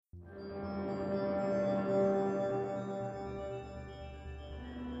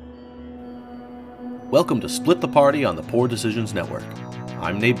Welcome to Split the Party on the Poor Decisions Network.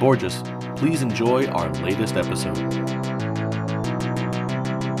 I'm Nate Borges. Please enjoy our latest episode.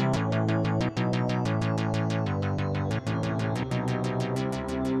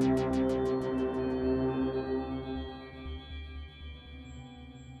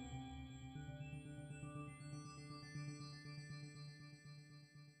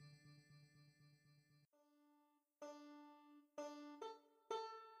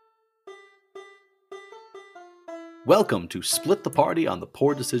 Welcome to Split the Party on the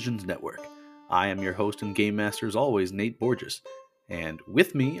Poor Decisions Network. I am your host and game master as always, Nate Borges. And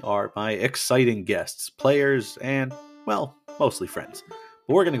with me are my exciting guests, players, and, well, mostly friends.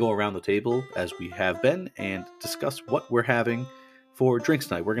 But we're going to go around the table, as we have been, and discuss what we're having for drinks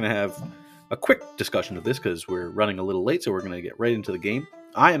tonight. We're going to have a quick discussion of this because we're running a little late, so we're going to get right into the game.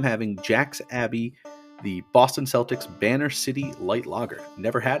 I am having Jack's Abbey, the Boston Celtics Banner City Light Lager.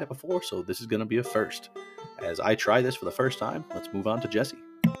 Never had it before, so this is going to be a first. As I try this for the first time, let's move on to Jesse.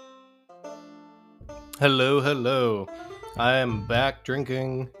 Hello. I am back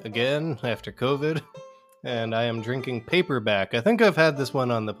drinking again after COVID, and I am drinking Paperback. I think I've had this one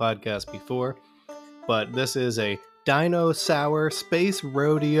on the podcast before, but this is a Dino Sour Space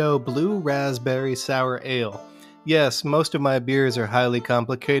Rodeo Blue Raspberry Sour Ale. Yes, most of my beers are highly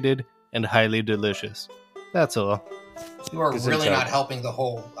complicated and highly delicious. That's all. You are really not helping the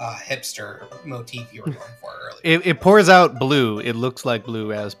whole hipster motif you were going for earlier. It pours out blue. It looks like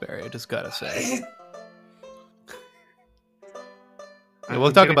blue raspberry, I just gotta say.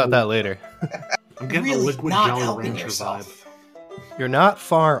 We'll talk about that later. I'm getting really a liquid not Jolly helping Rancher yourself. vibe. You're not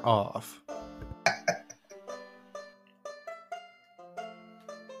far off.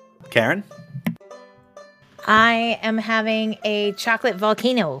 Karen? I am having a chocolate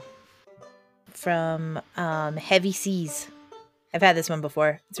volcano from Heavy Seas. I've had this one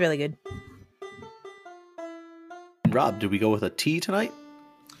before. It's really good. Rob, do we go with a tea tonight?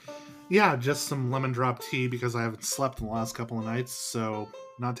 Yeah, just some lemon drop tea because I haven't slept in the last couple of nights, so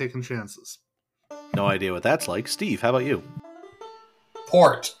not taking chances. No idea what that's like. Steve, how about you?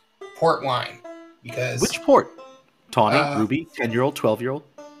 Port wine. Because Which port? Tawny, Ruby, 10-year-old, 12-year-old?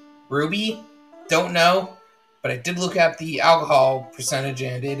 Ruby, don't know, but I did look at the alcohol percentage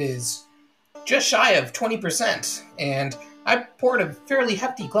and it is just shy of 20%. And I poured a fairly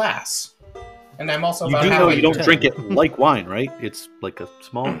hefty glass. And I'm also You about do know halfway you don't through. drink it like wine, right? It's like a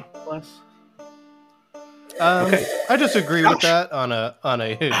small glass? Okay. I disagree with that on a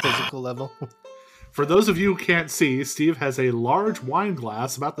physical level. For those of you who can't see, Steve has a large wine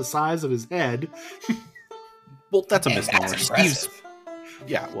glass about the size of his head. Well, that's a And misnomer. that's Steve's... impressive.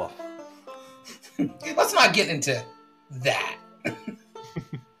 Yeah, well... Let's not get into that.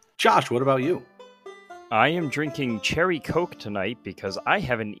 Josh, what about you? I am drinking cherry Coke tonight because I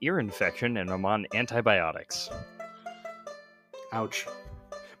have an ear infection and I'm on antibiotics. Ouch.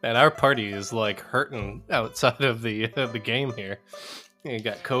 Man, our party is like hurting outside of the game here. You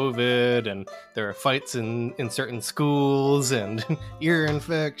got COVID, and there are fights in certain schools, and ear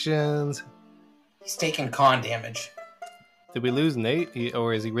infections. He's taking con damage. Did we lose Nate,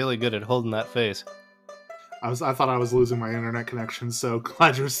 or is he really good at holding that face? I thought I was losing my internet connection, so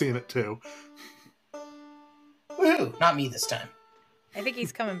glad you're seeing it too. Woohoo! Not me this time. I think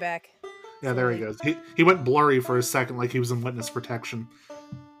he's coming back. Yeah, there he goes. He went blurry for a second like he was in witness protection.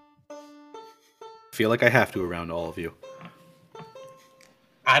 I feel like I have to around all of you.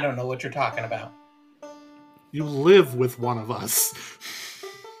 I don't know what you're talking about. You live with one of us.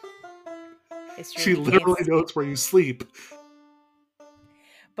 It's true, She he literally can't- knows where you sleep.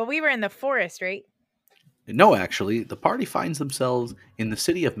 But we were in the forest, right? No, actually, the party finds themselves in the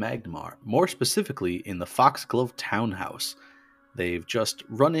city of Magnemar, more specifically in the Foxglove Townhouse. They've just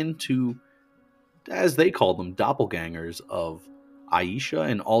run into, as they call them, doppelgangers of Aisha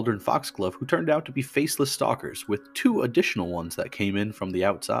and Aldrin Foxglove, who turned out to be faceless stalkers, with two additional ones that came in from the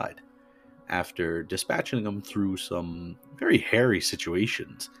outside. After dispatching them through some very hairy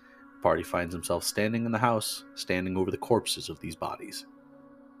situations, the party finds themselves standing in the house, standing over the corpses of these bodies.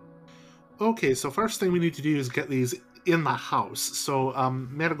 Okay, so first thing we need to do is get these in the house. So,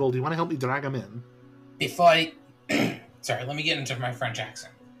 Marigold, do you want to help me drag them in? Before I... Sorry, let me get into my French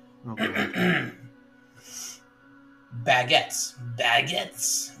accent. Okay. Baguettes.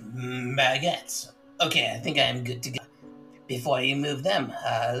 Okay, I think I am good to go. Before you move them,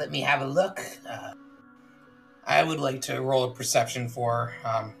 let me have a look. I would like to roll a perception for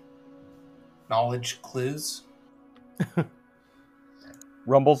knowledge clues.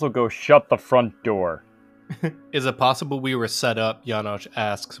 Rumbles will go shut the front door. Is it possible we were set up? Janosch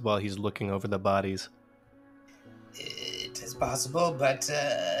asks while he's looking over the bodies. It is possible, but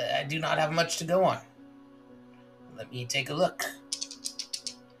I do not have much to go on. Let me take a look.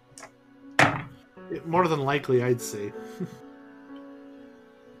 More than likely, I'd say. What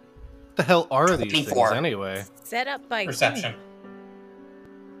the hell are these 24. things anyway? Set up by Perception.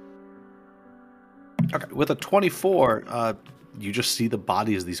 Okay, with a 24, you just see the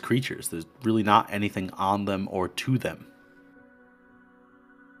bodies of these creatures. There's really not anything on them or to them.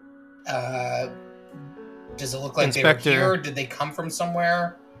 Does it look like Inspector, they were here? Did they come from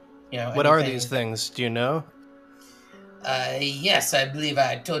somewhere? What are these things? Do you know? Yes, I believe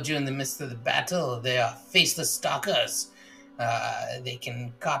I told you in the midst of the battle. They are faceless stalkers. They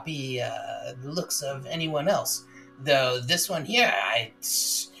can copy the looks of anyone else. Though this one here, I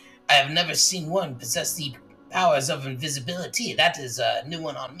have never seen one possess the powers of invisibility. That is a new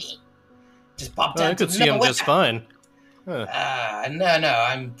one on me. Just popped out. I could see him just fine. Huh. No,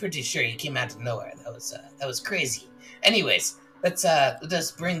 I'm pretty sure he came out of nowhere. That was crazy. Anyways,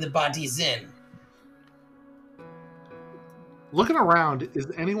 let's bring the bodies in. Looking around, is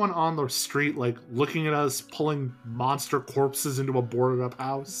anyone on the street, like, looking at us pulling monster corpses into a boarded-up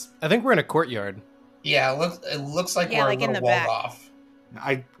house? I think we're in a courtyard. Yeah, it looks like we're like a in little the walled back. off.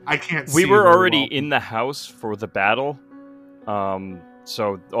 I can't see We were very already well. in the house for the battle,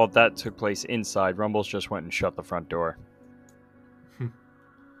 so all that took place inside. Rumbles just went and shut the front door.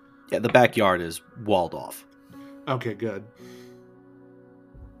 Yeah, the backyard is walled off. Okay, good.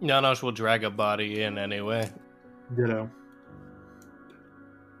 Janosch will drag a body in anyway. Ditto.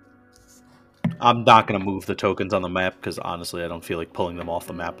 I'm not going to move the tokens on the map because honestly, I don't feel like pulling them off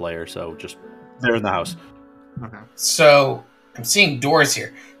the map layer. So just they're in the house. Okay. So I'm seeing doors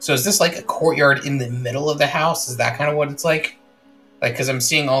here. So is this like a courtyard in the middle of the house? Is that kind of what it's like? Like, because I'm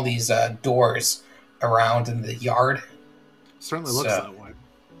seeing all these doors around in the yard. Certainly looks that way.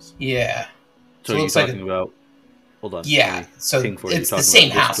 Yeah. So it you're looks like talking about. Hold on. Yeah. So Ping for you. it's You're the talking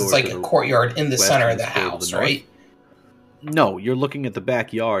same about this house. It's door like to a the courtyard in the west center and of the this door to house, north? right? No, you're looking at the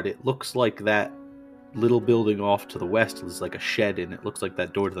backyard. It looks like that little building off to the west is like a shed, and it looks like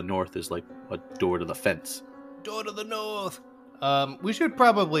that door to the north is like a door to the fence. Door to the north. We should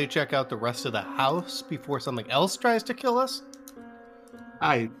probably check out the rest of the house before something else tries to kill us.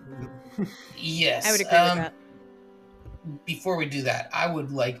 Yes. I would agree with that. Before we do that, I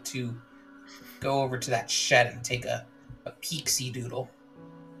would like to go over to that shed and take a peek-see doodle.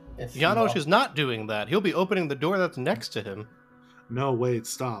 Janosch is not doing that. He'll be opening the door that's next to him. No, wait,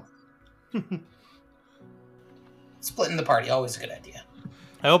 stop. Splitting the party, always a good idea.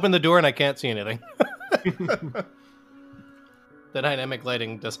 I open the door and I can't see anything. The dynamic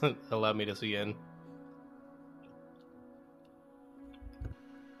lighting doesn't allow me to see in.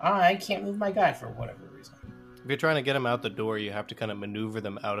 I can't move my guy for whatever reason. If you're trying to get them out the door, you have to kind of maneuver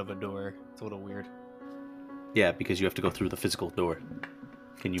them out of a door. It's a little weird. Yeah, because you have to go through the physical door.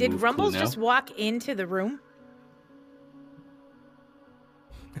 Can you Did move Rumbles Cleaux now? just walk into the room?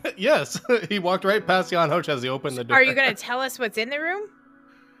 Yes, he walked right past Janosch as he opened the door. Are you going to tell us what's in the room?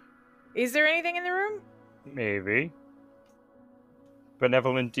 Is there anything in the room? Maybe.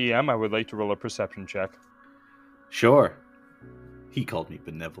 Benevolent DM, I would like to roll a perception check. Sure. He called me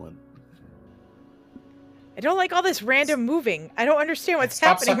benevolent. I don't like all this random moving. I don't understand what's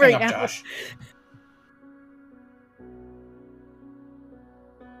Stop happening sucking right up, now. Josh.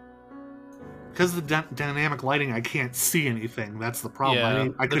 Because of the dynamic lighting, I can't see anything. That's the problem.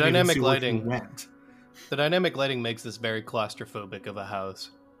 Yeah, I the couldn't dynamic even see lighting- where he went. The dynamic lighting makes this very claustrophobic of a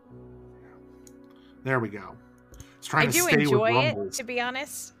house. There we go. It's I trying to do stay enjoy with it, Rumbles. to be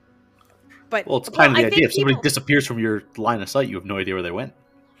honest. But Well, it's kind of the I idea. think If somebody people- disappears from your line of sight, you have no idea where they went.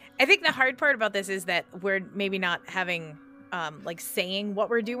 I think the hard part about this is that we're maybe not having, like, saying what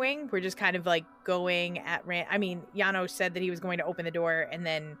we're doing. We're just kind of, like, going at I mean, Janosch said that he was going to open the door, and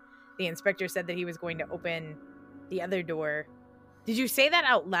then the inspector said that he was going to open the other door. Did you say that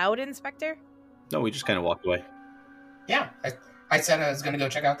out loud, Inspector? No, we just kind of walked away. Yeah, I said I was going to go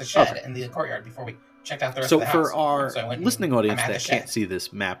check out the shed in the courtyard before we checked out the rest So of the house. for our So I went and listening audience I'm at that the can't shed. see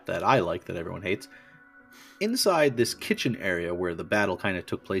this map that I like, that everyone hates, inside this kitchen area where the battle kind of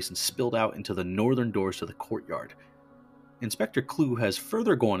took place and spilled out into the northern doors to the courtyard, Inspector Cleaux has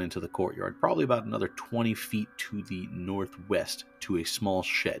further gone into the courtyard, probably about another 20 feet to the northwest, to a small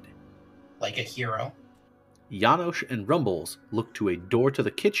shed. Like a hero. Janosch and Rumbles looked to a door to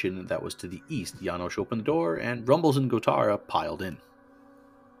the kitchen that was to the east. Janosch opened the door, and Rumbles and Gotara piled in.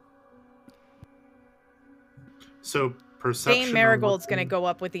 So perception. Dame on Marigold's what's going to in- go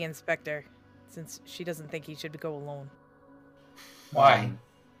up with the inspector, since she doesn't think he should go alone. Why?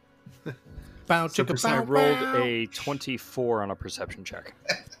 Bow, So chicka, I bow, rolled bow. a 24 on a perception check.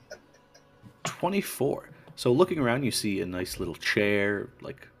 24. So looking around, you see a nice little chair,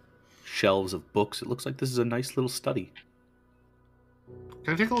 like shelves of books. It looks like this is a nice little study.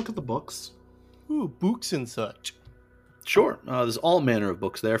 Can I take a look at the books? Ooh, books and such. Sure. There's all manner of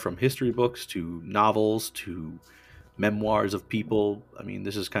books there, from history books to novels to memoirs of people. I mean,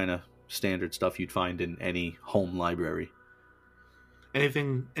 this is kind of standard stuff you'd find in any home library.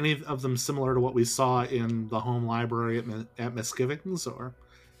 Any of them similar to what we saw in the home library at Misgivings, or?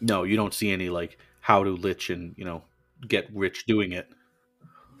 No, you don't see any, like, how to lich and, get rich doing it.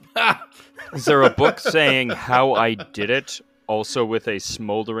 Is there a book saying how I did it, also with a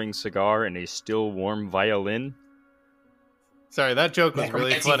smoldering cigar and a still warm violin? Sorry, that joke was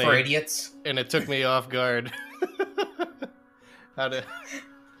really funny. For idiots. And it took me off guard.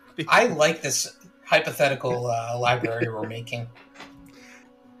 I like this hypothetical library we're making.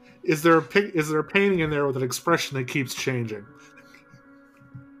 Is there a painting in there with an expression that keeps changing?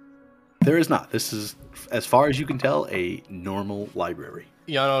 There is not. This is, as far as you can tell, a normal library.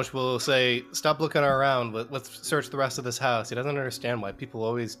 Janosch will say, "Stop looking around. Let's search the rest of this house." He doesn't understand why people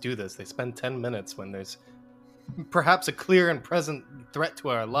always do this. They spend 10 minutes when there's perhaps a clear and present threat to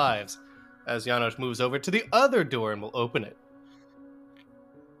our lives. As Janosch moves over to the other door and will open it.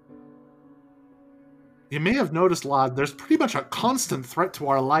 You may have noticed, lad, there's pretty much a constant threat to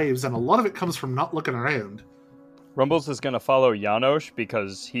our lives, and a lot of it comes from not looking around. Rumbles is going to follow Janosch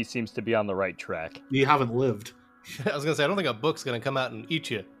because he seems to be on the right track. You haven't lived. I was going to say, I don't think a book's going to come out and eat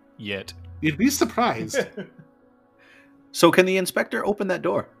you yet. You'd be surprised. So can the inspector open that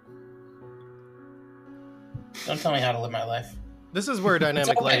door? Don't tell me how to live my life. This is where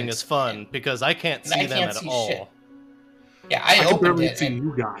dynamic lighting is fun, because I can't see them at all. Shit. Yeah, I can opened barely it. see And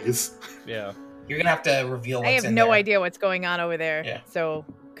you guys. Yeah. you're going to have to reveal what's I in have no there. idea what's going on over there. Yeah. So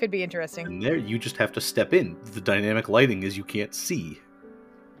could be interesting. And there, you just have to step in. The dynamic lighting is you can't see.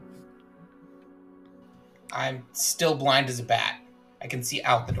 I'm still blind as a bat. I can see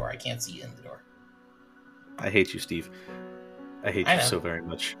out the door. I can't see in the door. I hate you, Steve. I hate I you know. so very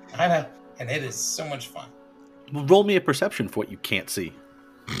much. I know. And it is so much fun. Well, roll me a perception for what you can't see.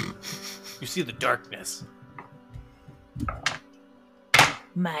 You see the darkness.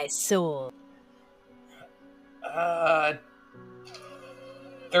 My soul.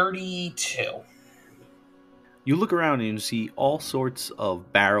 32. You look around and you see all sorts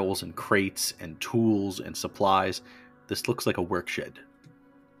of barrels and crates and tools and supplies. This looks like a work shed.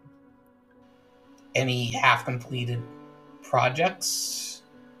 Any half-completed projects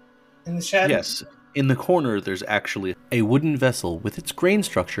in the shed? Yes. In the corner, there's actually a wooden vessel with its grain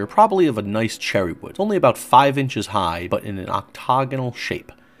structure probably of a nice cherry wood. It's only about 5 inches high, but in an octagonal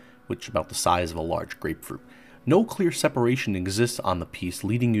shape, which is about the size of a large grapefruit. No clear separation exists on the piece,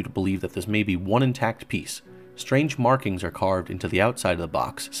 leading you to believe that this may be one intact piece. Strange markings are carved into the outside of the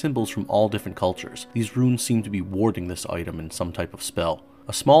box, symbols from all different cultures. These runes seem to be warding this item in some type of spell.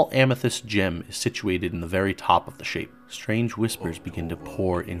 A small amethyst gem is situated in the very top of the shape. Strange whispers begin to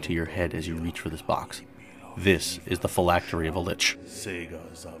pour into your head as you reach for this box. This is the phylactery of a lich.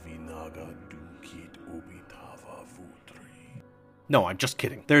 No, I'm just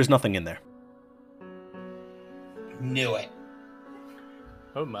kidding. There's nothing in there. Knew it.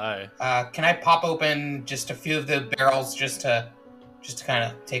 Oh my. Can I pop open just a few of the barrels just to kind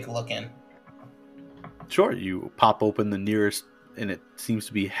of take a look in? Sure, you pop open the nearest, and it seems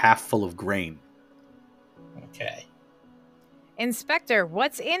to be half full of grain. Okay. Inspector,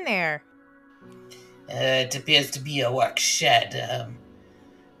 what's in there? It appears to be a work shed.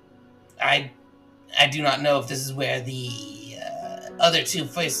 I do not know if this is where the other two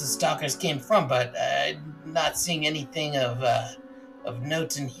faceless stalkers came from, but I'm not seeing anything of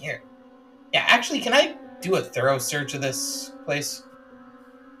note in here. Yeah, actually, can I do a thorough search of this place?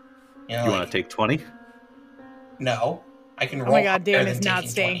 You want to take 20? No. I can roll. Oh my god, higher Dan than is not taking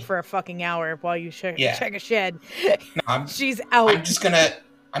staying 20. for a fucking hour while you check a shed. No, She's out.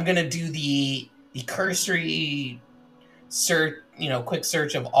 I'm gonna do the cursory search, quick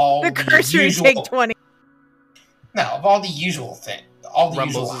search of all the the cursory usual. take 20. No, of all the usual thing, all the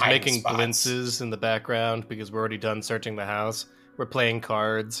Rumbles usual is hiding making spots. glinces in the background because we're already done searching the house. We're playing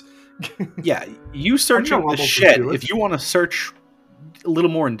cards. Yeah, you searching the Rumbles shed. would do it. If you want to search a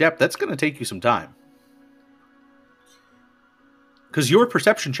little more in depth, that's going to take you some time. Because your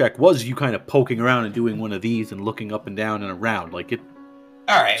perception check was you kind of poking around and doing one of these and looking up and down and around like it.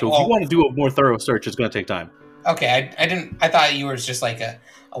 All right. So well, if you want to do a more thorough search, it's going to take time. okay, I didn't. I thought you were just like a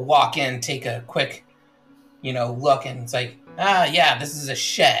walk in, take a quick, look, and it's like, yeah, this is a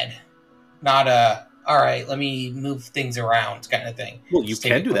shed, not a. All right, let me move things around, kind of thing. Well, you Just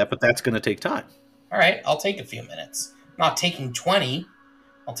take can a do quick- that, but that's going to take time. All right, I'll take a few minutes. I'm not taking 20.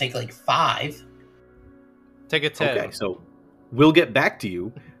 I'll take like 5. Take a 10. Okay, so we'll get back to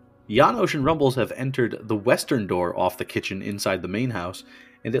you, Janosch and Rumbles have entered the western door off the kitchen inside the main house,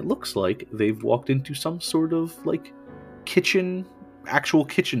 and it looks like they've walked into some sort of, like, actual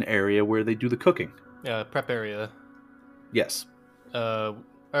kitchen area where they do the cooking. Prep area. Yes. All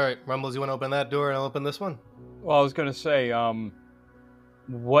right, Rumbles, you want to open that door and I'll open this one? Well, I was going to say,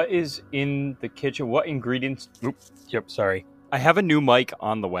 what is in the kitchen? What ingredients? Yep, sorry. I have a new mic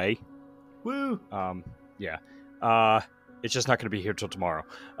on the way. Woo! Yeah. It's just not going to be here till tomorrow.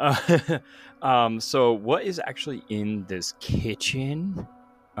 So what is actually in this kitchen?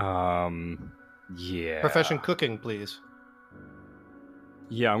 Yeah. Profession cooking, please.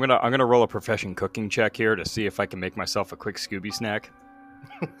 Yeah, I'm gonna roll a profession cooking check here to see if I can make myself a quick Scooby snack.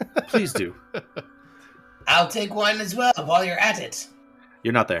 Please do. I'll take one as well while you're at it.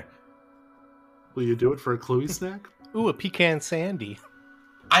 You're not there. Will you do it for a Cleaux snack? Ooh, a pecan sandy.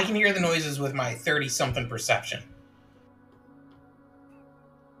 I can hear the noises with my 30-something perception.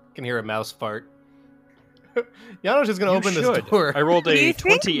 Can hear a mouse fart. Janosch is going to open should. this door. I rolled Do you a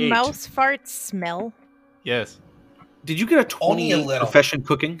think 28. mouse farts smell? Yes. Did you get a 20 Only a little. profession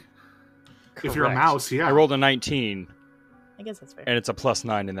cooking? If you're a Correct. mouse, yeah. I rolled a 19, I guess that's fair. and it's a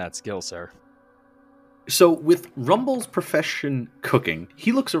 +9 in that skill, sir. So with Rumble's profession cooking,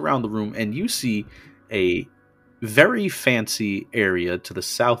 he looks around the room and you see a very fancy area to the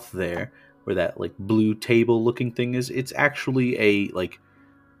south there where that like blue table looking thing is. It's actually a like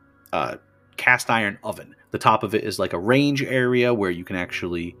cast iron oven. The top of it is like a range area where you can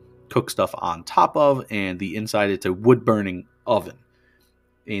actually cook stuff on top of, and the inside it's a wood burning oven.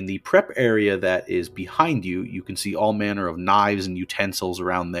 In the prep area that is behind you, you can see all manner of knives and utensils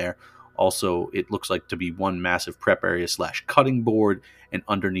around there. Also, it looks like to be one massive prep area / cutting board, and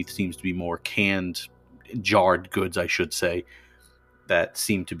underneath seems to be more canned, jarred goods, I should say, that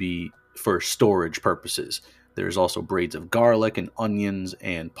seem to be for storage purposes. There's also braids of garlic and onions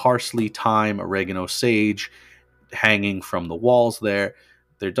and parsley, thyme, oregano, sage hanging from the walls there.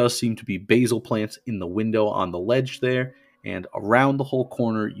 There does seem to be basil plants in the window on the ledge there. And around the whole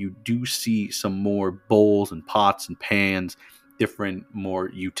corner, you do see some more bowls and pots and pans, different more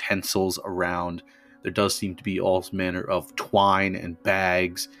utensils around. There does seem to be all manner of twine and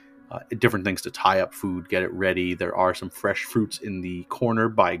bags, different things to tie up food, get it ready. There are some fresh fruits in the corner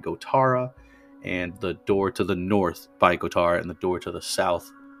by Gotara, and the door to the north by Gotara, and the door to the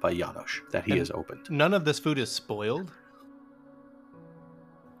south by Janosch that he has opened. None of this food is spoiled?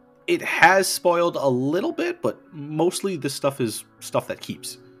 It has spoiled a little bit, but mostly this stuff is stuff that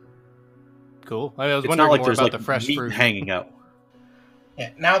keeps. Cool. I was It's wondering not like more there's about like the fresh meat fruit. hanging out.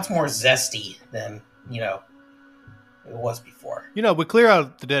 Yeah, now it's more zesty than, it was before. We clear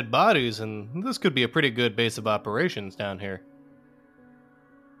out the dead bodies, and this could be a pretty good base of operations down here.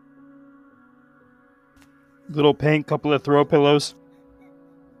 Little paint, couple of throw pillows.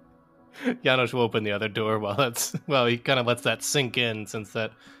 Janosch will open the other door while he kind of lets that sink in, since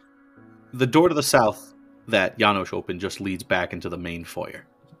that... The door to the south that Janosch opened just leads back into the main foyer.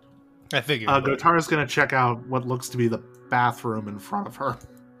 I figured. Gotara's going to check out what looks to be the bathroom in front of her.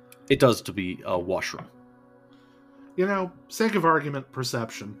 It does to be a washroom. Sake of argument,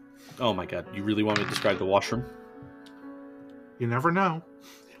 perception. Oh my god, you really want me to describe the washroom? You never know.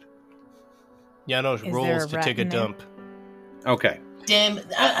 Janosch Is there rolls a to rat take a in there? dump. Okay. Damn,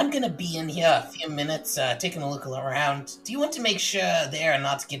 I'm gonna be in here a few minutes, taking a look around. Do you want to make sure they're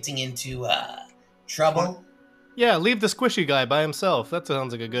not getting into, trouble? Yeah, leave the squishy guy by himself. That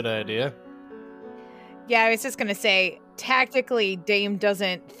sounds like a good idea. Yeah, I was just gonna say, tactically, Dame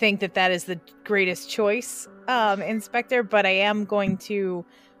doesn't think that is the greatest choice, Inspector, but I am going to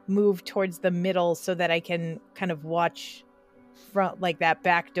move towards the middle so that I can kind of watch from like that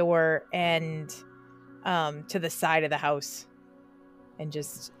back door and to the side of the house, and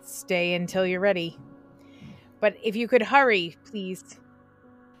just stay until you're ready. But if you could hurry, please.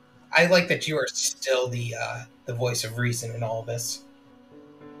 I like that you are still the voice of reason in all this.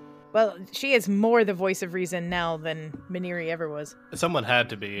 Well, she is more the voice of reason now than Maniri ever was. Someone had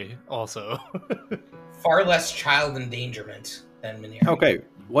to be, also. Far less child endangerment than Maniri. Okay,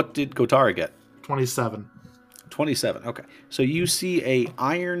 what did Gotara get? 27. 27. Okay. So you see a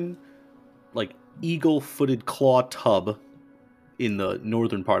iron, like, eagle-footed claw tub in the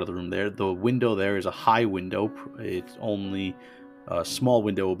northern part of the room there. The window there is a high window. It's only a small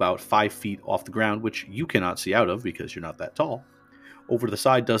window about 5 feet off the ground, which you cannot see out of because you're not that tall. Over to the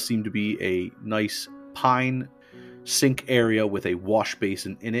side does seem to be a nice pine sink area with a wash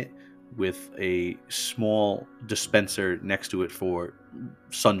basin in it, with a small dispenser next to it for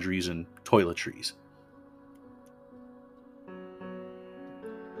sundries and toiletries.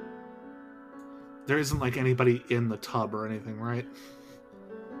 There isn't like anybody in the tub or anything, right?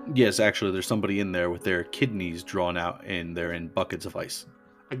 Yes, actually, there's somebody in there with their kidneys drawn out, and they're in buckets of ice.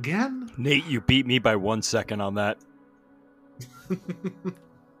 Again? Nate, you beat me by 1 second on that.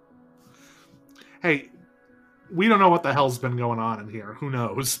 Hey, we don't know what the hell's been going on in here. Who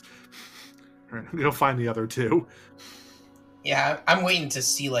knows? All right, go find the other two. Yeah, I'm waiting to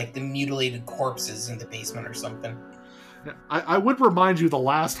see, like, the mutilated corpses in the basement or something. I would remind you the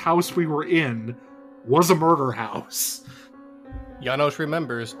last house we were in was a murder house. Janos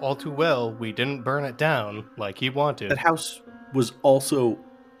remembers all too well we didn't burn it down like he wanted. That house was also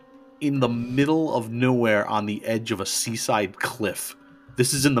in the middle of nowhere on the edge of a seaside cliff.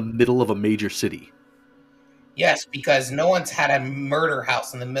 This is in the middle of a major city. Yes, because no one's had a murder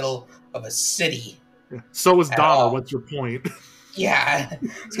house in the middle of a city. So was At Donna. all. What's your point? Yeah, I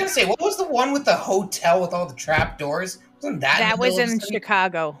was gonna say, what was the one with the hotel with all the trap doors? Wasn't that? That the was middle of in the city?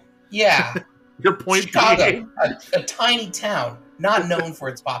 Chicago. Yeah, Your point Chicago, being- a tiny town, not known for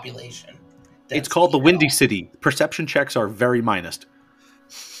its population. It's called the Windy City. Perception checks are very minused.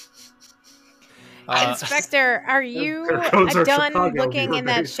 Inspector, are you There goes our done Chicago looking viewer in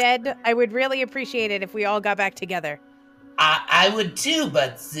that base. shed? I would really appreciate it if we all got back together. I would too,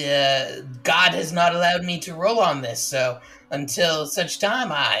 but God has not allowed me to roll on this, so until such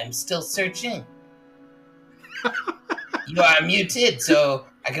time, I'm still searching. You are muted, so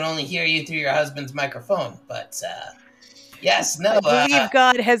I can only hear you through your husband's microphone, but yes, no. I believe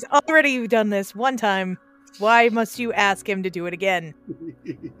God has already done this one time. Why must you ask him to do it again?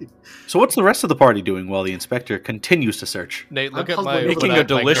 So what's the rest of the party doing while the inspector continues to search? Nate, look I'm at my puzzled Making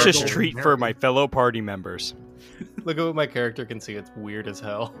what a I- my delicious character- treat for my fellow party members. Look at what my character can see. It's weird as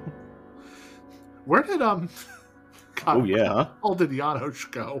hell. Where did God, Oh yeah, huh? all did Janos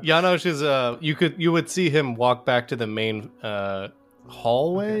go? Janos is you would see him walk back to the main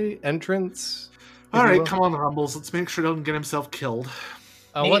hallway entrance. if All you right, will. come on, Rumbles. Let's make sure he doesn't get himself killed.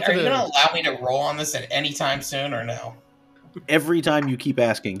 I Nate, want are to you going to allow me to roll on this at any time soon, or no? Every time you keep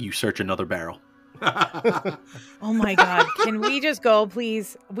asking, you search another barrel. Oh my God. Can we just go,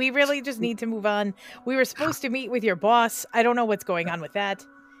 please? We really just need to move on. We were supposed to meet with your boss. I don't know what's going on with that.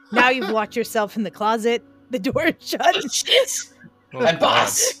 Now you've locked yourself in the closet. The door is shut. Oh, shit! Oh, My God.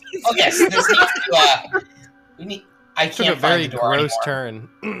 boss! Oh, yes, this needs to, we need... I Took can't a very find the door gross anymore.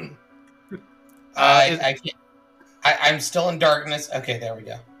 turn. I can't... I'm still in darkness. Okay, there we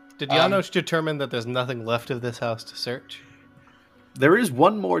go. Did Janos determine that there's nothing left of this house to search? There is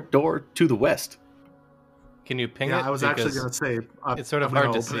one more door to the west. Can you ping it? Yeah, I was actually Because going to say... it's sort of I'm hard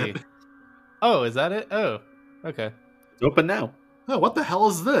gonna to open see. it. Oh, is that it? Oh, okay. It's open now. Oh, what the hell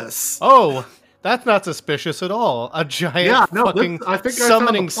is this? Oh, that's not suspicious at all. A giant Yeah, no, this- fucking I think I found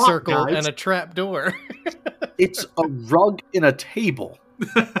summoning the plot, circle guys. and a trap door. It's a rug in a table.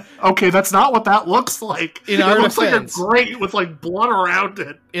 Okay, that's not what that looks like. In it our looks defense. like a grate with like blood around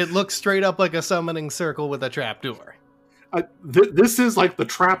it. It looks straight up like a summoning circle with a trap door. This is like the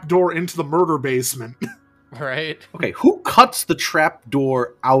trap door into the murder basement. Right? Okay, who cuts the trap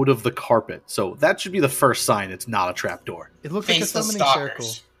door out of the carpet? So that should be the first sign it's not a trap door. It looks like a Face the summoning circle.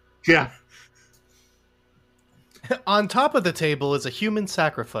 stalkers. Yeah. On top of the table is a human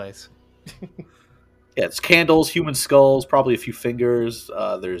sacrifice. Yeah, it's candles, human skulls, probably a few fingers.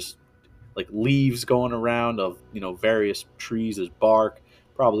 There's like leaves going around of various trees as bark.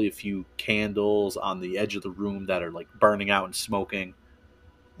 Probably a few candles on the edge of the room that are like burning out and smoking.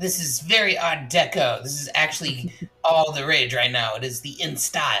 This is very Art Deco. This is actually all the rage right now. It is the in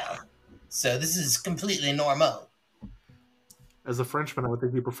style. So this is completely normal. As a Frenchman, I would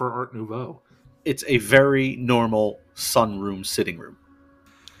think you prefer Art Nouveau. It's a very normal sunroom sitting room.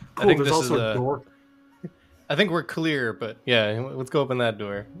 Cool, think there's this also is a door. I think we're clear, but yeah, let's go open that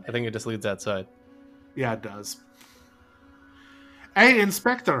door. I think it just leads outside. Yeah, it does. Hey,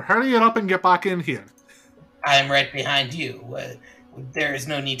 Inspector, hurry it up and get back in here. I am right behind you. There is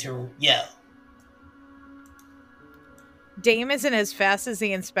no need to yell. Dame isn't as fast as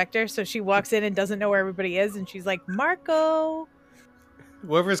the inspector, so she walks in and doesn't know where everybody is, and she's like, Marco.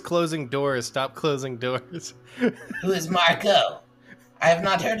 Whoever's closing doors, stop closing doors. Who is Marco? I have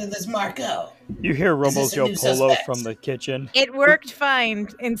not heard of this Marco. You hear Is rumbles this a go new polo suspect? from the kitchen. It worked fine,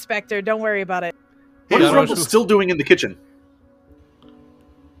 Inspector. Don't worry about it. What Hey, is I Rumble don't- still doing in the kitchen?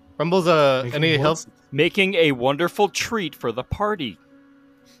 Rumble's Making any help? blitz. Making a wonderful treat for the party.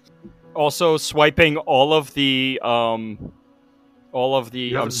 Also swiping all of the You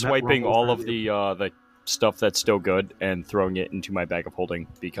haven't met swiping Rumbles, all have of the stuff that's still good and throwing it into my bag of holding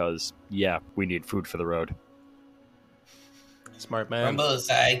because we need food for the road. Smart man. Rumbles,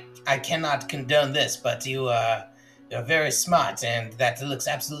 I cannot condone this, but you're very smart, and that looks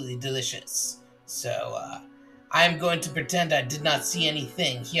absolutely delicious. So, I am going to pretend I did not see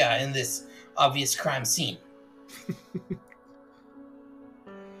anything here in this obvious crime scene.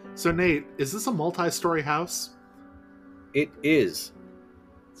 So, Nate, is this a multi-story house? It is.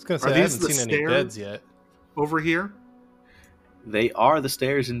 I was gonna Are say I these haven't the seen any stairs? beds yet. Over here? They are the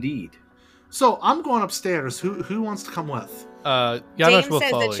stairs indeed. So, I'm going upstairs. Who wants to come with? Janos Dame will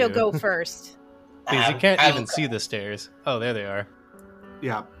says follow that she'll you. go first. Because you can't I even will see go. the stairs. Oh, there they are.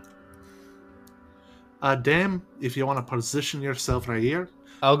 Yeah. Dame, if you want to position yourself right here.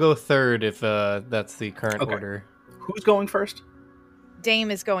 I'll go third if that's the current Okay. order. Who's going first?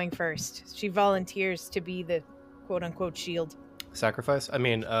 Dame is going first. She volunteers to be the quote-unquote shield. Sacrifice? I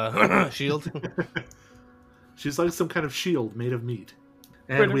mean, shield? She's like some kind of shield made of meat.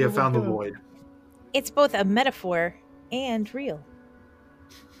 And we have found the void. It's both a metaphor and real.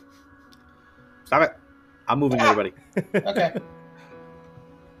 Stop it. I'm moving everybody. Okay.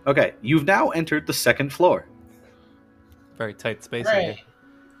 Okay, you've now entered the second floor. Very tight space in here. Right.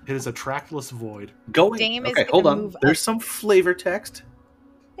 It is a trackless void. Going. Dame is Okay, gonna hold on. move There's up. some flavor text.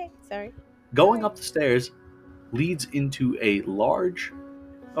 Okay, sorry. Going up the stairs leads into a large.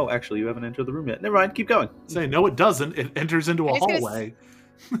 Oh, actually, you haven't entered the room yet. Never mind. Keep going. Say, no, it doesn't. It enters into a I was gonna hallway.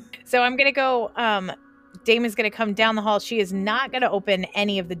 So I'm gonna go. Dame is gonna come down the hall. She is not gonna open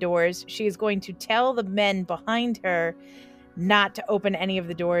any of the doors. She is going to tell the men behind her not to open any of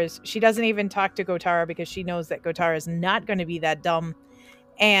the doors. She doesn't even talk to Gotara because she knows that Gotara is not going to be that dumb,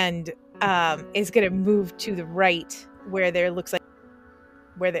 and is going to move to the right where there looks like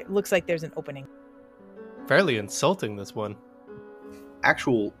there's an opening. Fairly insulting, this one.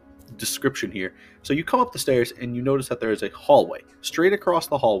 Actual description here. So you come up the stairs and you notice that there is a hallway. Straight across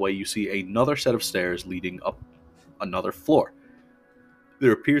the hallway, you see another set of stairs leading up another floor.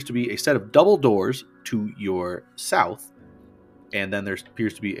 There appears to be a set of double doors to your south, and then there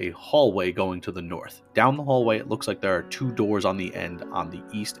appears to be a hallway going to the north. Down the hallway, it looks like there are two doors on the end on the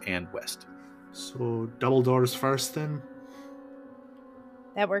east and west. So, double doors first then?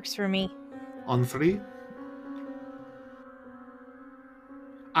 That works for me. On 3?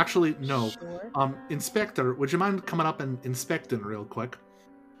 Actually, no. Sure. Inspector, would you mind coming up and inspecting real quick?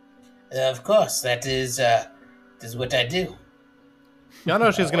 Of course, that is what I do.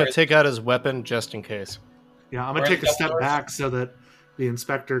 Janos is going to take out his weapon just in case. Yeah, I'm going We're to in take a double step doors? back so that the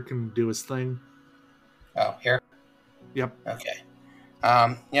inspector can do his thing. Oh, here? Yep. Okay.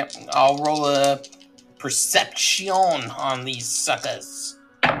 Yep. I'll roll a perception on these suckers.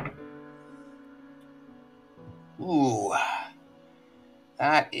 Ooh.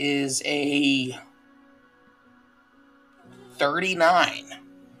 That is a 39.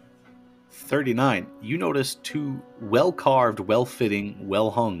 39. You notice two well-carved, well-fitting,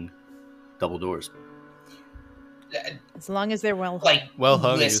 well-hung double doors. As long as they're well. Like, Well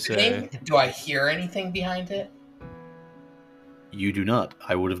hung, you listening? say. Do I hear anything behind it? You do not.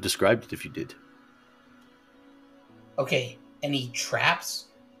 I would have described it if you did. Okay. Any traps?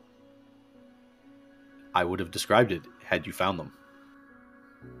 I would have described it had you found them.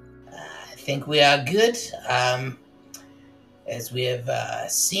 I think we are good. As we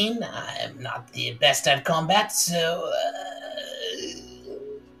have seen, I am not the best at combat, so...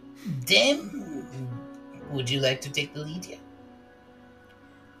 Dame, would you like to take the lead here?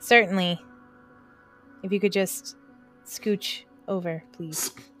 Certainly. If you could just scooch over,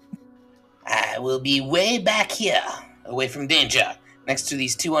 please. I will be way back here, away from danger, next to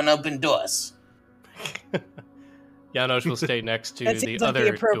these two unopened doors. Janos will stay next to That the seems like other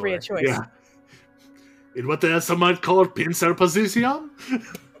the appropriate door. choice. Yeah. In what some might call pincer position?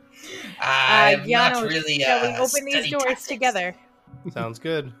 I'm not Janos, really shall we open these study doors tactics. together? Sounds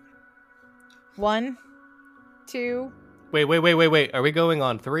good. 1, 2. Wait. Are we going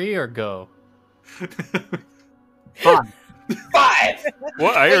on 3 or go? Fine. 5!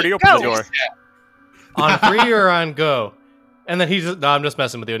 What? I already opened the Go. door. On 3 or on go? And then he's just, no, I'm just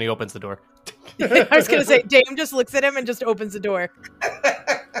messing with you, and he opens the door. I was going to say, Dame just looks at him and just opens the door.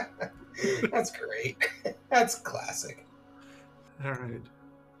 That's great. That's classic. All right.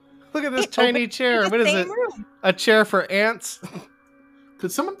 Look at this It tiny opens chair. the What is same it? room. A chair for ants?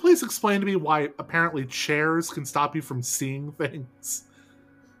 Could someone please explain to me why apparently chairs can stop you from seeing things?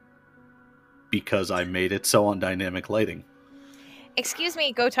 Because I made it so on dynamic lighting. Excuse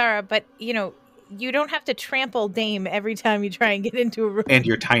me, Gotara, but, you don't have to trample Dame every time you try and get into a room. And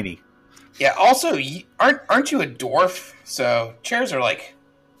you're tiny. Yeah, also, aren't you a dwarf? So chairs are,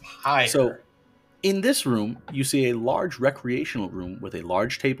 higher. So, in this room, you see a large recreational room with a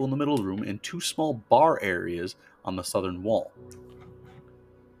large table in the middle of the room and two small bar areas on the southern wall.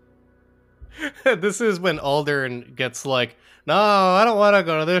 This is when Aldern gets like, no, I don't want to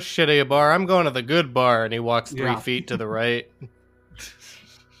go to this shitty bar. I'm going to the good bar. And he walks 3 feet to the right.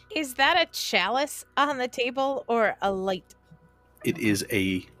 Is that a chalice on the table or a light? It is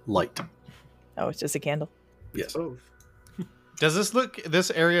a light. Oh, it's just a candle. Yes. Oh. Does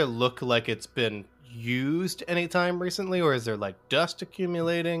this area look like it's been used anytime recently, or is there like dust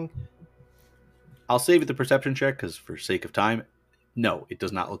accumulating? I'll save it the perception check because for sake of time, no, it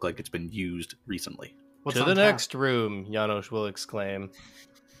does not look like it's been used recently. What's To on the tap? next room, Janosch will exclaim.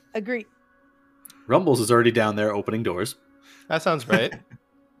 Agree. Rumbles is already down there opening doors. That sounds right.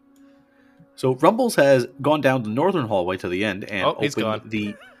 So Rumbles has gone down the northern hallway to the end and He's opened gone.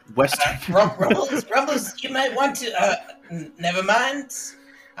 the western. Rumbles, you might want to. Never mind.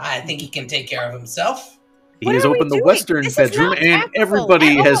 I think he can take care of himself. He What has are we opened the doing? western This is bedroom, not and tactical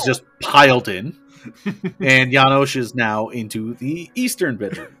everybody at has all. just piled in. And Janosch is now into the eastern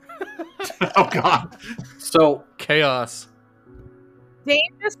bedroom. Oh god. So Chaos. Dame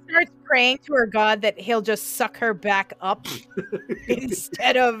just starts praying to her god that he'll just suck her back up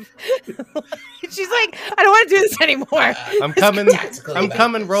instead of. She's like, I don't want to do this anymore. I'm coming. Tactically I'm about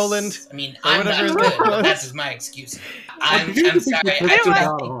coming, this. Roland. I mean, Or I'm whatever not his good, name but was. that's just my excuse. I I'm do think sorry. we I pissed do her not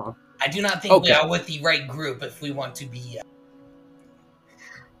god think. off. I do not think we Okay. are with the right group if we want to be.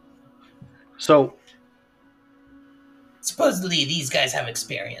 So Supposedly, these guys have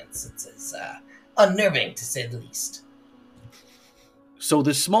experience. It's unnerving to say the least. So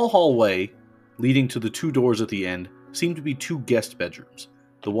this small hallway leading to the two doors at the end seem to be two guest bedrooms,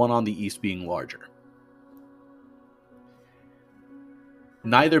 the one on the east being larger.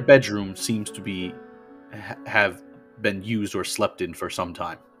 Neither bedroom seems to be have been used or slept in for some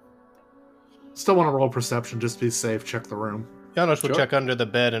time. Still want to roll perception just to be safe. Check the room. Janosch will Sure. check under the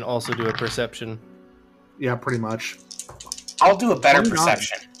bed and also do a perception. Yeah, pretty much. I'll do a better 29.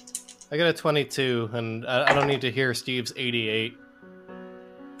 perception. I got a 22, and I don't need to hear Steve's 88.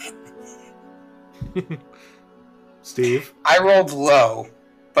 Steve. I rolled low,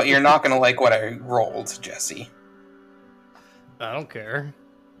 but you're not going to like what I rolled, Jesse. I don't care.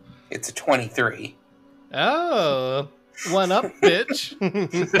 It's a 23. Oh, one up, bitch.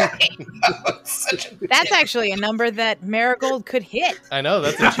 It's such a That's dick. actually a number that Marigold could hit. I know,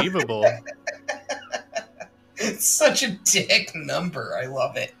 that's achievable. It's such a dick number. I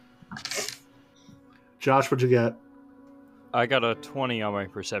love it. Josh, what'd you get? I got a 20 on my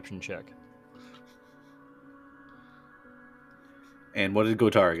perception check. And what did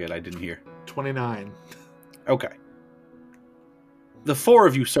Gotar get? I didn't hear. 29. Okay. The four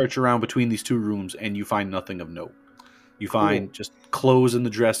of you search around between these two rooms and you find nothing of note. You find Cool. just clothes in the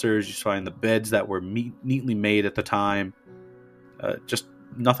dressers, you find the beds that were neatly made at the time. Just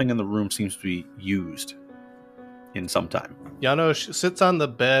nothing in the room seems to be used in some time. Janosch sits on the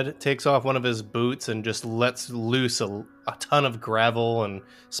bed, takes off one of his boots, and just lets loose a ton of gravel and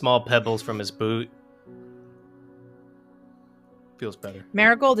small pebbles from his boot. Feels better.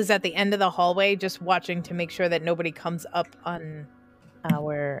 Marigold is at the end of the hallway just watching to make sure that nobody comes up on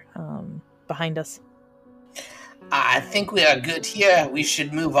our behind us. I think we are good here. We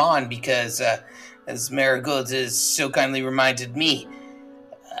should move on because, as Marigold has so kindly reminded me,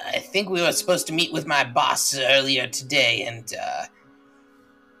 I think we were supposed to meet with my boss earlier today, and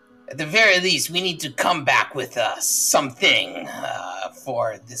at the very least, we need to come back with something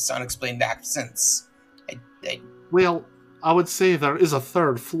for this unexplained absence. Well, I would say there is a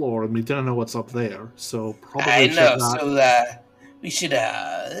third floor, and we didn't know what's up there, so probably I should know, not... so we should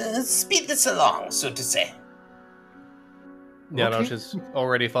speed this along, so to say. Janosch Okay. is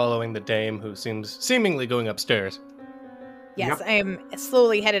already following the dame, who seems seemingly going upstairs. Yes, Yep. I am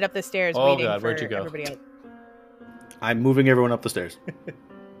slowly headed up the stairs Oh, waiting God, for where'd you go? everybody else. I'm moving everyone up the stairs.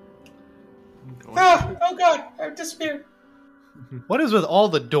 Oh god, I've disappeared. What is with all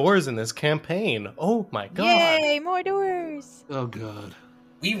the doors in this campaign? Oh my god. Yay, more doors! Oh, God.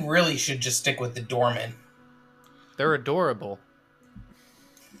 We really should just stick with the doorman. They're adorable.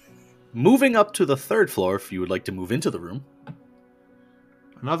 Moving up to the third floor, if you would like to move into the room,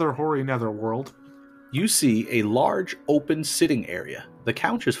 Another hoary netherworld. you see a large open sitting area. The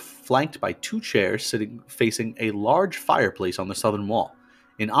couch is flanked by two chairs sitting facing a large fireplace on the southern wall.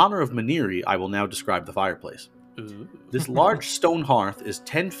 In honor of Maniri, I will now describe the fireplace. Ooh. This large stone hearth is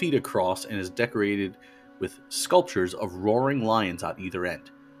 10 feet across and is decorated with sculptures of roaring lions on either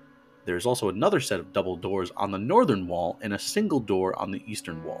end. There is also another set of double doors on the northern wall and a single door on the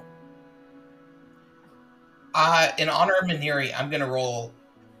eastern wall. In honor of Maniri, I'm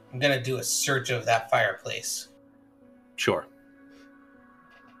gonna do a search of that fireplace. Sure.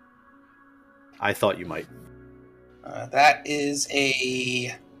 I thought you might. That is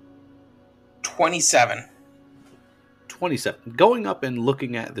a 27. 27. Going up and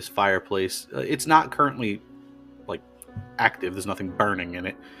looking at this fireplace, it's not currently active. There's nothing burning in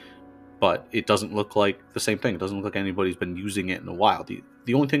it, but it doesn't look like the same thing. It doesn't look like anybody's been using it in a while.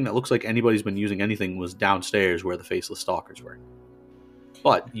 The only thing that looks like anybody's been using anything was downstairs where the faceless stalkers were.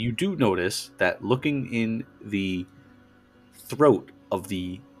 But you do notice that looking in the throat of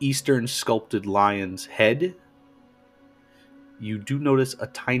the eastern sculpted lion's head, you do notice a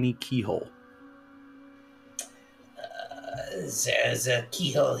tiny keyhole. There's a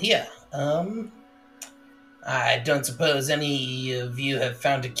keyhole here. I don't suppose any of you have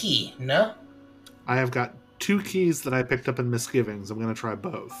found a key, no? I have got 2 keys that I picked up in Misgivings. I'm going to try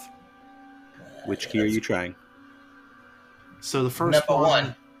both. Which key are you trying? So the first number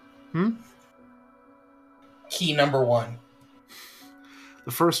one. Key number 1.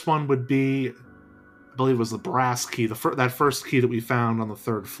 The first one would be, I believe it was the brass key, that first key that we found on the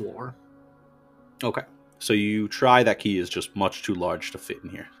 3rd floor. Okay. So you try that key is just much too large to fit in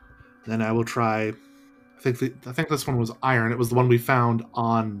here. Then I will try, I think this one was iron. It was the one we found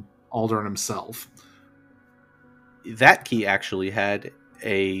on Aldern himself. That key actually had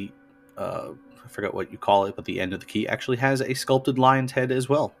I forgot what you call it, but the end of the key actually has a sculpted lion's head as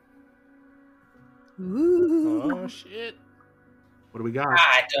well. Ooh. Oh, shit. What do we got?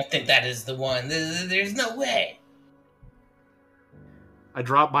 I don't think that is the one. There's no way. I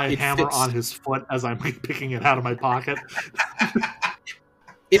drop my It hammer fits. on his foot as I'm picking it out of my pocket.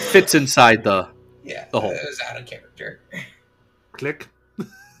 It fits inside the Yeah, The hole. it was out of character. Click.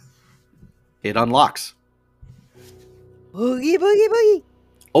 It unlocks. Boogie, boogie, boogie.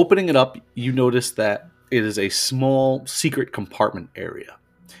 Opening it up, you notice that it is a small secret compartment area.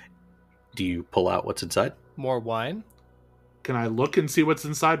 Do you pull out what's inside? More wine? Can I look and see what's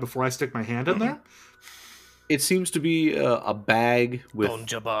inside before I stick my hand in there? It seems to be a bag with Don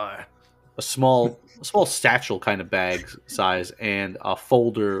Jabbar. a small satchel kind of bag size and a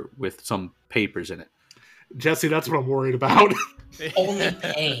folder with some papers in it. Jesse, that's what I'm worried about. Only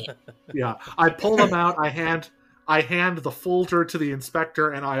pain. Yeah, I pull them out. I hand the folder to the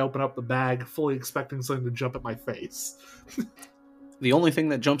inspector, and I open up the bag, fully expecting something to jump at my face. The only thing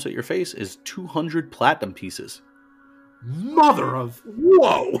that jumps at your face is 200 platinum pieces. Mother of...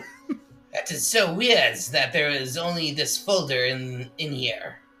 Whoa! That is so weird that there is only this folder in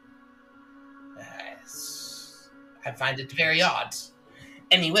here. I find it very odd.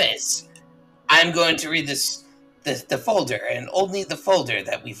 Anyways, I'm going to read the folder, and only the folder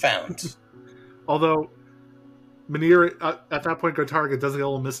that we found. Although, Maniri, at that point, Gotarga does get a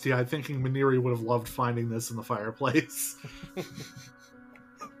little misty-eyed, thinking Maniri would have loved finding this in the fireplace.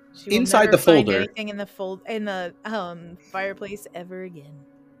 She will Inside never the find folder- anything in the fireplace ever again.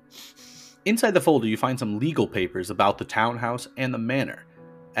 Inside the folder, you find some legal papers about the townhouse and the manor,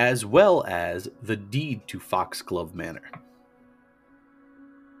 as well as the deed to Foxglove Manor.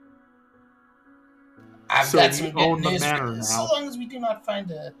 I've So got you some own good the news manor for this, now. so long as we do not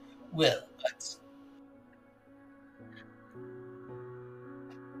find a will. But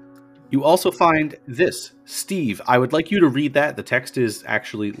You also find this. Steve, I would like you to read that. The text is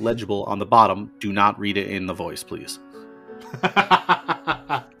actually legible on the bottom. Do not read it in the voice, please.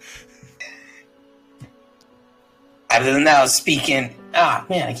 I will now speak in. Ah,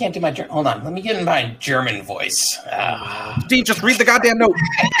 man, I can't do my. Hold on, let me get in my German voice. Steve, just read the goddamn note.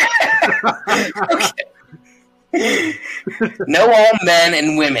 Okay. Know all men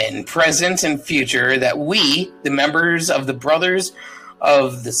and women, present and future, that we, the members of the Brothers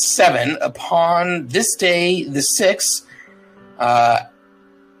of the Seven, upon this day, the 6th,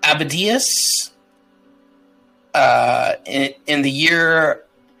 Abadius, in the year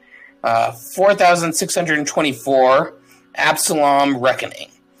 4624, Absalom reckoning,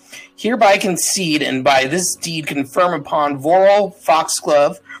 hereby concede and by this deed confirm upon Voral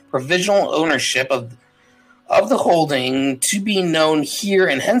Foxglove provisional ownership of the holding to be known here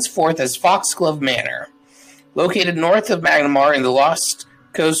and henceforth as Foxglove Manor, located north of Magnamar in the Lost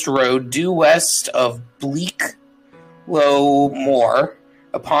Coast Road, due west of Bleaklow Moor,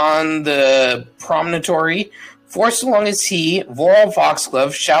 upon the promontory, for so long as he, Voral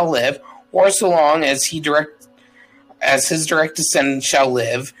Foxglove, shall live, or so long as his direct descendant shall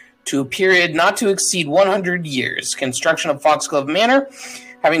live, to a period not to exceed 100 years. Construction of Foxglove Manor,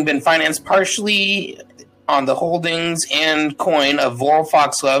 having been financed partially on the holdings and coin of Voral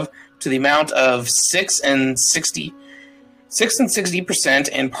Foxglove to the amount of 6 and 60%,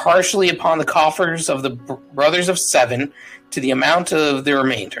 and partially upon the coffers of the Brothers of Seven to the amount of the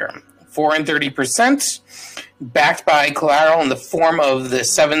remainder, 4 and 30%, backed by collateral in the form of the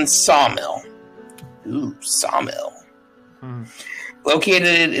Seven Sawmill. Ooh, Sawmill.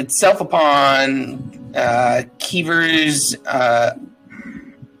 located itself upon Keever's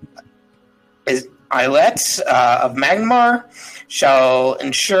islet of Magmar, shall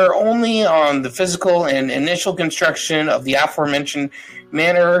ensure only on the physical and initial construction of the aforementioned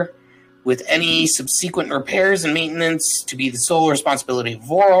manor, with any subsequent repairs and maintenance to be the sole responsibility of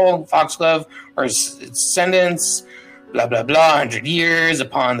Vorl, Foxglove, or its descendants, blah, blah, blah, 100 years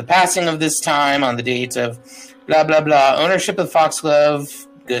upon the passing of this time, on the date of blah, blah, blah. Ownership of Foxglove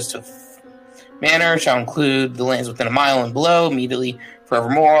goes to manor, shall include the lands within a mile and below, immediately,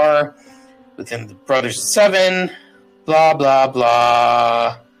 forevermore, within the Brothers of Seven, blah, blah,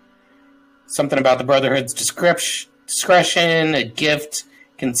 blah. Something about the Brotherhood's discretion, a gift,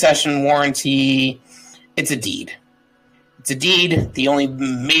 concession, warranty. It's a deed. It's a deed. The only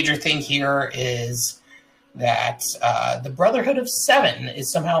major thing here is that the Brotherhood of Seven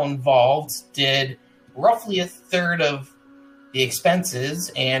is somehow involved, did roughly a third of the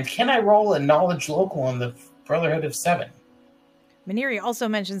expenses, and can I roll a knowledge local on the Brotherhood of Seven? Maniri also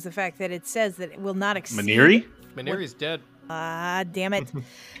mentions the fact that it says that it will not exceed... Maniri? Maniri's dead. Ah, damn it.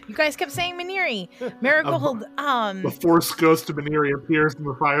 You guys kept saying Maniri. Marigold, The Force Ghost of Maniri appears in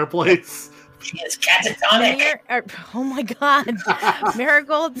the fireplace. She is catatonic. oh my god.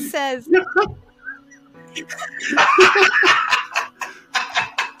 Marigold says...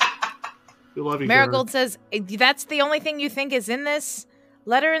 We love you, Marigold says, that's the only thing you think is in this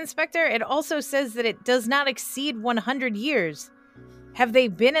letter, Inspector? It also says that it does not exceed 100 years. Have they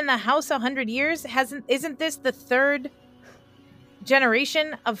been in the house 100 years? Isn't this the third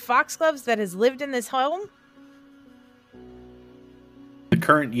generation of Foxgloves that has lived in this home? The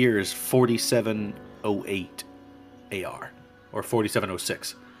current year is 4708 AR, or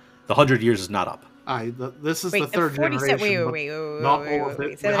 4706. The 100 years is not up. This is Wait, the third 47 generation. wait, Not all of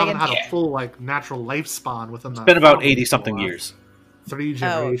it. say We that haven't again? had a full natural lifespan within that. It's been about family 80-something for the last years. 3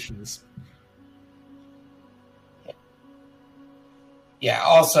 generations. Yeah,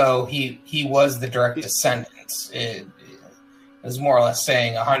 also, he was the direct descendant. It was more or less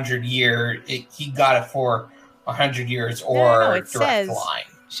saying 100 year. He got it for 100 years or No, it direct says line.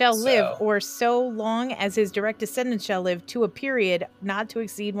 Shall So- live, or so long as his direct descendants shall live, to a period not to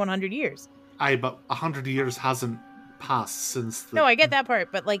exceed 100 years. But 100 years hasn't passed since the... No, I get that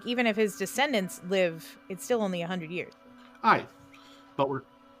part, but even if his descendants live, it's still only 100 years. But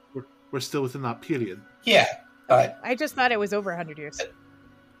we're still within that period. Yeah, but I just thought it was over 100 years.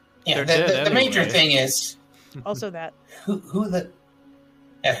 yeah, They're dead the major anyway. thing is Also that. who the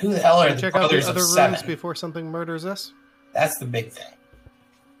hell are the Check out the Brothers other of rooms Seven? before something murders us. That's the big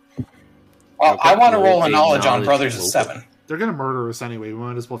thing. Well, Okay, I want to roll a a knowledge on knowledge Brothers of local. Seven. They're going to murder us anyway. We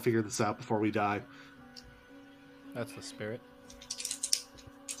might as well figure this out before we die. That's the spirit.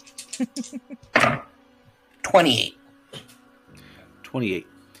 28. 28.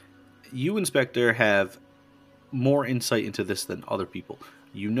 You, Inspector, have more insight into this than other people.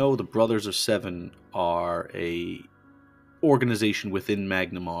 You know the Brothers of Seven are a organization within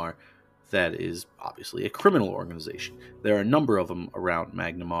Magnamar that is obviously a criminal organization. There are a number of them around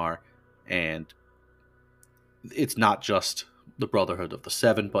Magnamar, and it's not just the Brotherhood of the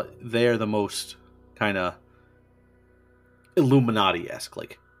Seven, but they're the most kind of Illuminati-esque.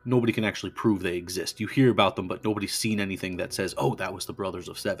 Like, nobody can actually prove they exist. You hear about them, but nobody's seen anything that says, oh, that was the Brothers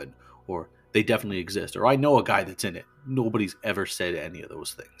of Seven, or they definitely exist, or I know a guy that's in it. Nobody's ever said any of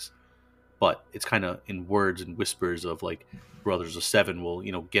those things. But it's kind of in words and whispers of, like, Brothers of Seven will,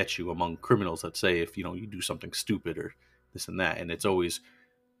 get you among criminals that say if, you do something stupid or this and that. And it's always,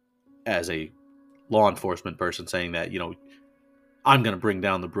 as a law enforcement person, saying that, I'm going to bring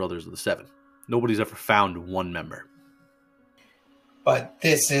down the Brothers of the Seven. Nobody's ever found one member. But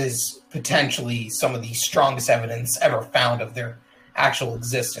this is potentially some of the strongest evidence ever found of their actual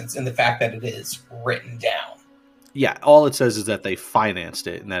existence, and the fact that it is written down. Yeah, all it says is that they financed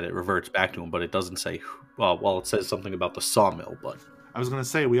it and that it reverts back to them, but it doesn't say, well, it says something about the sawmill, but... I was going to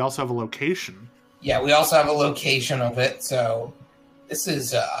say, we also have a location. Yeah, we also have a location of it, so this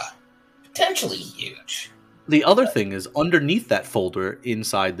is potentially huge. The other thing is, underneath that folder,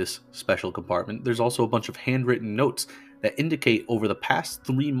 inside this special compartment, there's also a bunch of handwritten notes that indicate over the past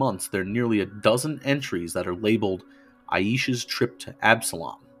 3 months there are nearly a dozen entries that are labeled Aisha's trip to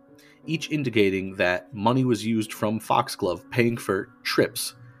Absalom, each indicating that money was used from Foxglove paying for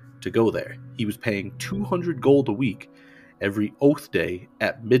trips to go there. He was paying 200 gold a week every Oath Day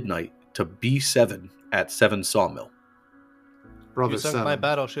at midnight to B7 at 7 Sawmill. Brother You sunk 7. my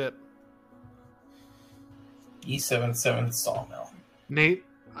battleship. E77 Sawmill. Nate,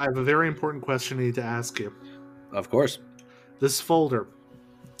 I have a very important question I need to ask you. Of course. This folder,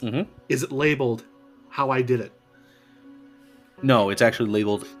 Mm-hmm. is it labeled how I did it? No, it's actually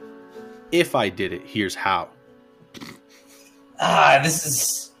labeled, if I did it, here's how.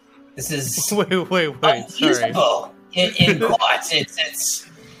 This is Wait. Sorry. unusable in court. It's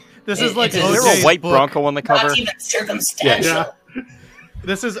This is like Is Is there OJ's a white book. Bronco on the cover? not even circumstantial. Yeah.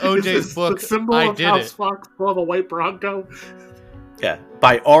 This is Is OJ's this book. the symbol I of did House it. Fox for the White Bronco? Yeah,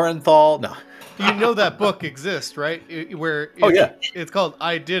 by Orenthal. No. You know that book exists, right? Where Oh, yeah. it's called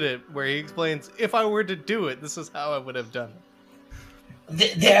 "I Did It," where he explains, if I were to do it, this is how I would have done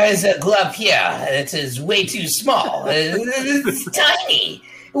it. There is a glove here that is way too small. It's tiny.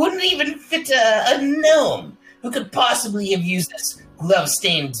 It wouldn't even fit a gnome. Who could possibly have used this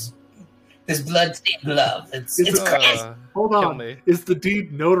blood-stained glove? It's crazy. Hold Kill on. me. Is the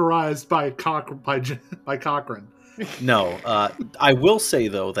deed notarized by Cochrane? No. I will say,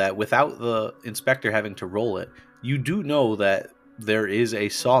 though, that without the inspector having to roll it, you do know that there is a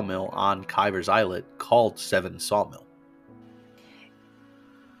sawmill on Kyver's Islet called Seven Sawmill.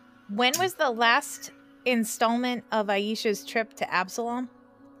 When was the last installment of Aisha's trip to Absalom?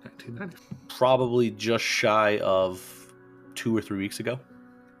 1990. Probably just shy of 2 or 3 weeks ago.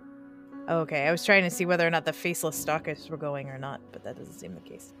 Okay, I was trying to see whether or not the faceless stalkers were going or not, but that doesn't seem the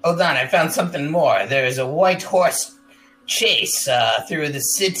case. Hold on, I found something more. There is a white horse chase through the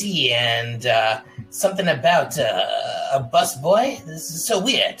city and something about a busboy. This is so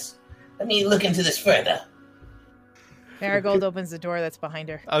weird. Let me look into this further. Marigold opens the door that's behind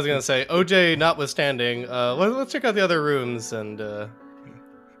her. I was gonna say, OJ notwithstanding, let's check out the other rooms and.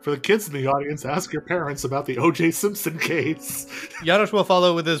 For the kids in the audience, ask your parents about the O.J. Simpson case. Janos will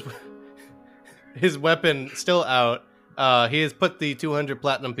follow with his weapon still out. He has put the 200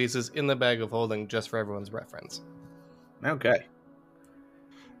 platinum pieces in the bag of holding just for everyone's reference. Okay.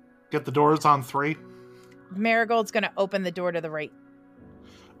 Get the doors on 3. Marigold's gonna open the door to the right.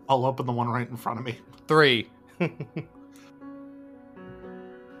 I'll open the one right in front of me. 3.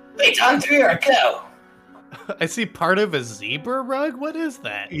 Wait, on 3 or go? I see part of a zebra rug? What is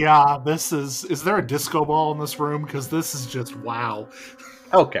that? Yeah, this is there a disco ball in this room? Because this is just wow.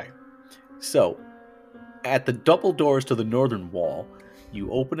 Okay. So, at the double doors to the northern wall, you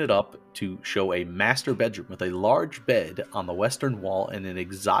open it up to show a master bedroom with a large bed on the western wall and an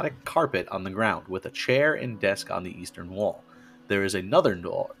exotic carpet on the ground with a chair and desk on the eastern wall. There is another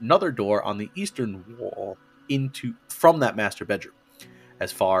door on the eastern wall from that master bedroom.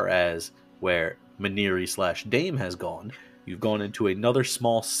 As far as where Maniri/Dame has gone, you've gone into another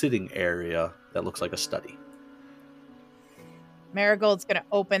small sitting area that looks like a study. Marigold's gonna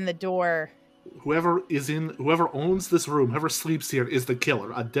open the door. Whoever owns this room, whoever sleeps here, is the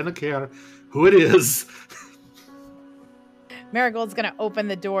killer. I don't care who it is. Marigold's gonna open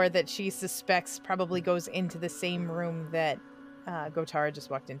the door that she suspects probably goes into the same room that Gotara just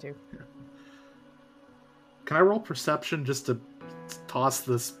walked into. Can I roll perception just to toss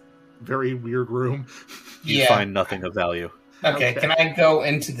this very weird room? You find nothing of value. Okay, can I go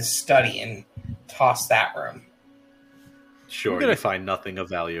into the study and toss that room? Sure, you find nothing of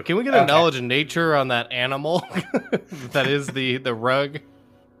value. Can we get a knowledge of nature on that animal that is the rug?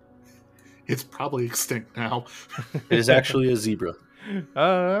 It's probably extinct now. It is actually a zebra.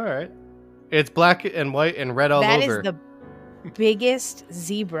 All right. It's black and white and red all That over. is the biggest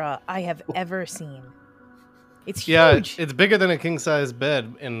zebra I have ever seen. It's Yeah, huge. it's bigger than a king-size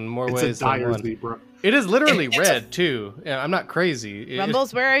bed in more It's ways a dire than one. zebra. It is literally It's red, too. Yeah, I'm not crazy.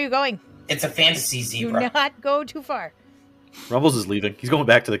 Rumbles, where are you going? It's a fantasy Do zebra. not go too far. Rumbles is leaving. He's going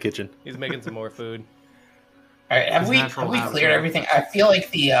back to the kitchen. He's making some more food. All right, have His we natural cleared habitat. everything? I feel like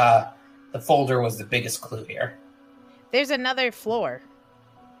the folder was the biggest clue here. There's another floor,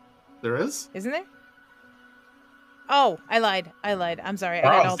 There is? isn't there? Oh, I lied. I'm sorry. We're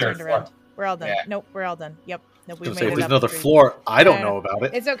I on got all the third turned around. floor. We're all done. Yeah. Nope, we're all done. Yep. Nope, we I was made gonna say, if it there's up another to 3. floor, I don't Yeah. know about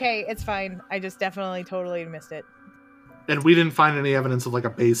it. It's okay. It's fine. I just definitely totally missed it. And we didn't find any evidence of like a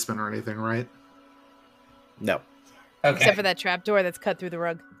basement or anything, right? No. Okay. Except for that trap door that's cut through the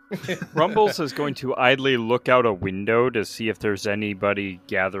rug. Rumbles is going to idly look out a window to see if there's anybody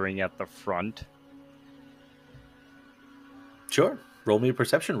gathering at the front. Sure. Roll me a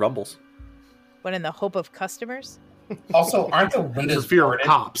perception, Rumbles. But in the hope of customers? Also, aren't the There's windows a fear of boarded?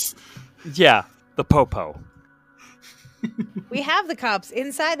 cops. Yeah, the popo. We have the cops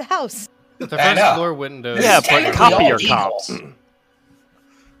inside the house. The I first know. floor windows. Yeah, but Technically copy all your legal. cops.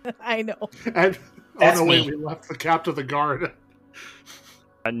 I know. And That's oh no, wait, me. we left the captain of the guard.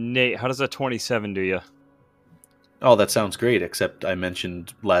 Nate, how does a 27 do you? Oh, that sounds great, except I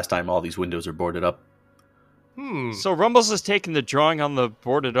mentioned last time all these windows are boarded up. So Rumbles is taking the drawing on the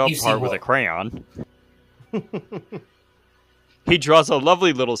boarded up You see part with what- a crayon. He draws a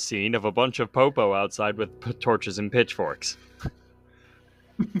lovely little scene of a bunch of popo outside with torches and pitchforks.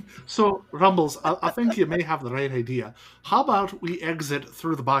 So, Rumbles, I think you may have the right idea. How about we exit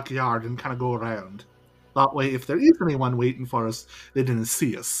through the backyard and kind of go around? That way, if there is anyone waiting for us, they didn't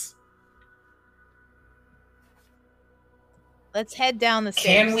see us. Let's head down the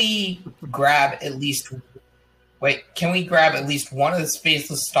stairs. Can we grab at least... Wait, can we grab at least one of the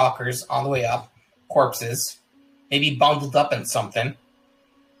faceless stalkers on the way up? Corpses. Maybe bundled up in something.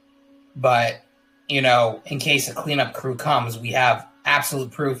 But, in case a cleanup crew comes, we have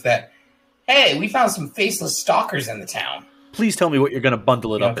absolute proof that, hey, we found some faceless stalkers in the town. Please tell me what you're going to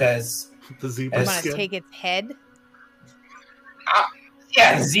bundle it up in. Because... The zebra You want to skin. take its head?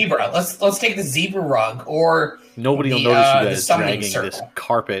 Yeah, the zebra. Let's take the zebra rug, or... Nobody will the, notice you the guys summoning dragging this circle.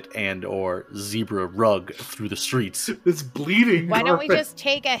 carpet and or zebra rug through the streets. This bleeding Why don't we carpet. just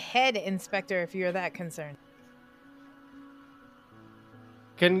take a head, Inspector, if you're that concerned?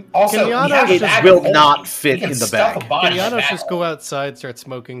 Also, can we have Janos a just, bag will of holding. not fit We can in the stuff bag. a body can in a Janos bag just of go outside, start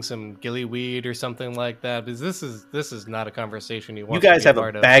smoking some gillyweed or something like that? Because this is not a conversation you You want guys to be have a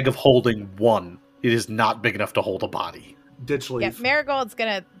part a of. bag of holding one. It is not big enough to hold a body. Ditch Yeah, leave. Marigold's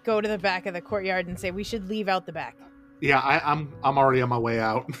gonna go to the back of the courtyard and say we should leave out the back. Yeah, I'm already on my way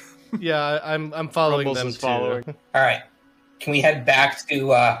out. Yeah, I'm following Rumbles them is too. following. All right. Can we head back to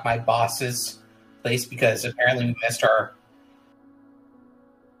my boss's place? Because apparently we missed our...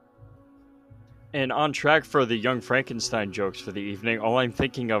 And on track for the young Frankenstein jokes for the evening, all I'm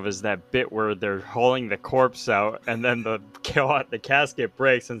thinking of is that bit where they're hauling the corpse out, and then the casket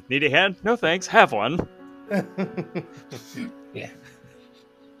breaks, and need a hand? No thanks, have one. Yeah.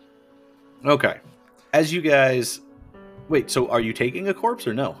 Okay. As you guys... Wait, so are you taking a corpse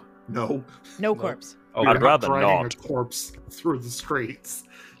or no? No. No corpse. Okay. I'd rather dragging not. a corpse through the streets.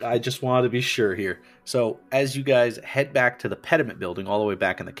 I just wanted to be sure here. So, as you guys head back to the pediment building all the way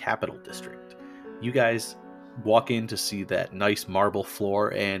back in the Capital District, you guys walk in to see that nice marble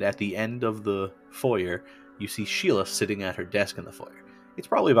floor, and at the end of the foyer, you see Sheila sitting at her desk in the foyer. It's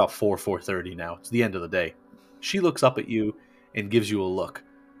probably about 4:30 now. It's the end of the day. She looks up at you and gives you a look.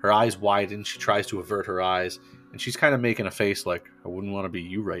 Her eyes widen. She tries to avert her eyes, and she's kind of making a face like, I wouldn't want to be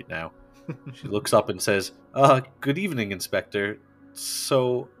you right now. She looks up and says, good evening, Inspector.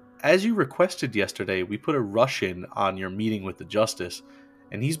 So, as you requested yesterday, we put a rush in on your meeting with the Justice,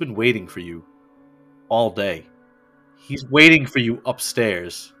 and he's been waiting for you all day. He's waiting for you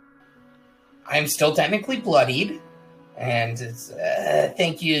upstairs. I'm still technically bloodied. And it's,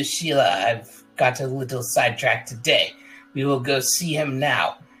 thank you, Sheila. I've got a little sidetracked today. We will go see him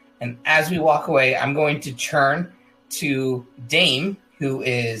now. And as we walk away, I'm going to turn to Dame, who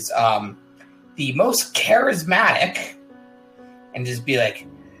is the most charismatic, and just be like,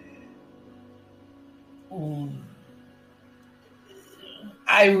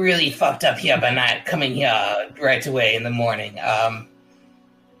 I really fucked up here by not coming here right away in the morning. I'm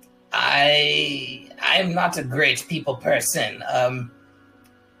not a great people person.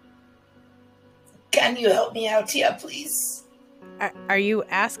 Can you help me out here, please? Are you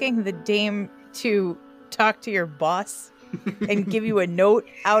asking the dame to talk to your boss and give you a note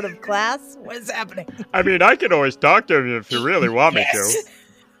out of class? What is happening? I mean, I can always talk to him if you really want me to.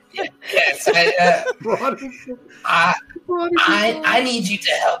 Yes, I need you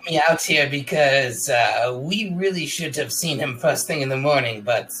to help me out here because we really should have seen him first thing in the morning,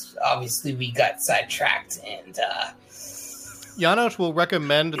 but obviously we got sidetracked, and Janos will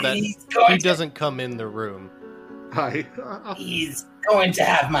recommend that he's going he to- doesn't come in the room. Hi. he's going to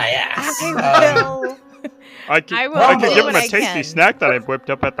have my ass. I will. I can, I will I do can give him what a I tasty can. snack that I've whipped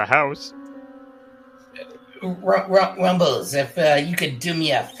up at the house. Rumbles, if you could do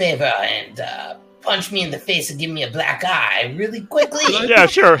me a favor and punch me in the face and give me a black eye really quickly. Yeah,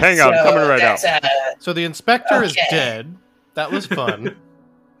 sure, hang on, coming right out. that's, So the inspector is Okay. dead. That was fun.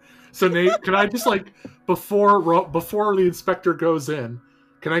 So Nate, can I just before the inspector goes in,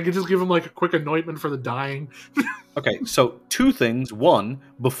 can I just give him a quick anointment for the dying? Okay, so two things. One,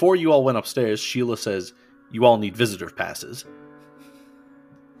 before you all went upstairs, Sheila says you all need visitor passes.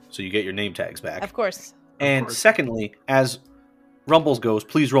 So you get your name tags back. Of course. And course. secondly, as Rumbles goes,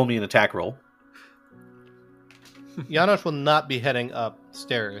 please roll me an attack roll. Janos will not be heading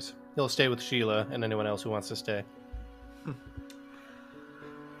upstairs. He'll stay with Sheila and anyone else who wants to stay.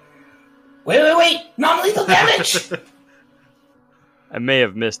 Wait! Non-lethal damage! I may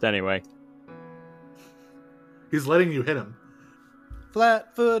have missed anyway. He's letting you hit him.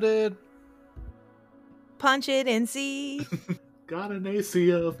 Flat-footed. Punch it and see. Got an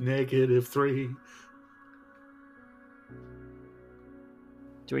AC of -3.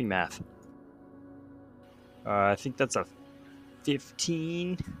 Doing math. I think that's a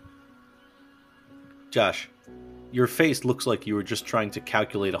 15. Josh, your face looks like you were just trying to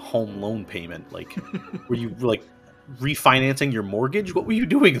calculate a home loan payment. Like, were you like refinancing your mortgage? What were you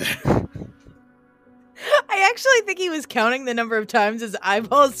doing there? I actually think he was counting the number of times his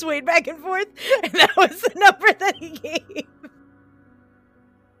eyeballs swayed back and forth, and that was the number that he gave.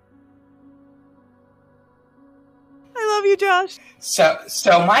 I love you, Josh.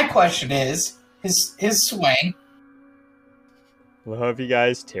 So my question is, his swing. Love you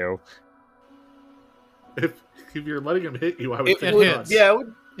guys too. If you're letting him hit you, I would It think would, nuts. yeah, it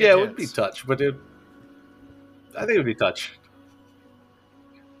would be hits. touch, but I think it would be touch.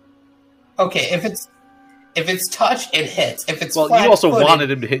 Okay, if it's touch, it hits. If it's Well, you also flat-footed,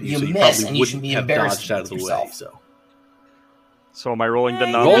 wanted him to hit you, so you miss, probably and you should wouldn't be have embarrassed dodged out of the with way. yourself. So So am I rolling the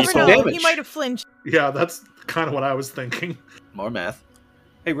You Roll never some know. non-lethal? damage. He might have flinched. Yeah, that's kind of what I was thinking. more math.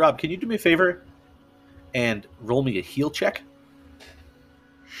 Hey, Rob, can you do me a favor and roll me a heal check?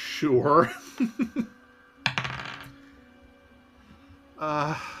 Sure.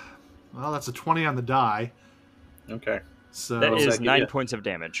 Well, that's a 20 on the die. Okay. So That does is that get 9 you? points of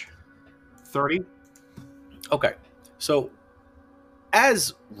damage. 30. Okay. So,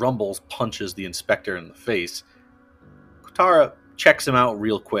 as Rumbles punches the inspector in the face, Kotara checks him out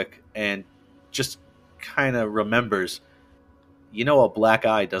real quick and just kind of remembers, you know, a black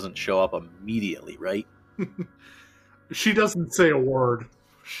eye doesn't show up immediately, right? She doesn't say a word.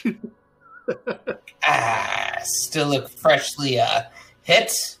 Still look freshly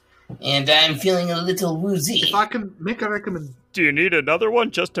hit, and I'm feeling a little woozy. If I can make a recommend, Do you need another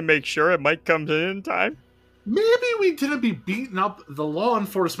one just to make sure it might come in time? maybe we didn't be beating up the law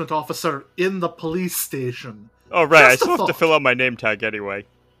enforcement officer in the police station. Oh, right. I Just a still have to thought. fill out my name tag anyway.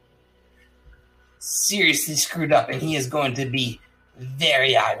 Seriously screwed up, and he is going to be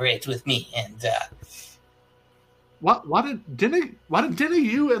very irate with me. And Why didn't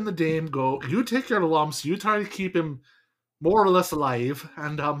you and the dame go? You take your lumps. You try to keep him more or less alive,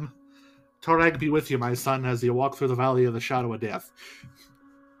 and Torag be with you, my son, as you walk through the valley of the shadow of death.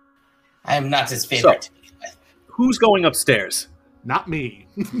 I am not his favorite. Who's going upstairs? Not me.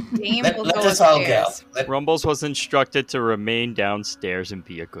 Dame Let will let go us all go. upstairs. Rumbles was instructed to remain downstairs and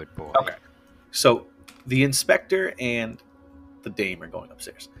be a good boy. Okay. So, the inspector and the dame are going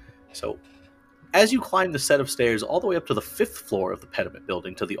upstairs. So, as you climb the set of stairs all the way up to the 5th floor of the pediment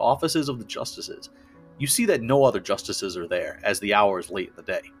building to the offices of the justices, you see that no other justices are there, as the hour is late in the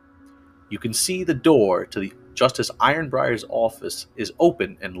day. You can see the door to the Justice Ironbrier's office is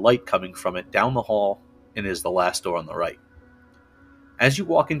open and light coming from it down the hall, and is the last door on the right. As you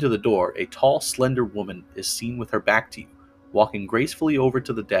walk into the door, a tall, slender woman is seen with her back to you. Walking gracefully over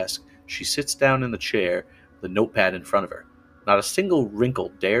to the desk, she sits down in the chair, the notepad in front of her. Not a single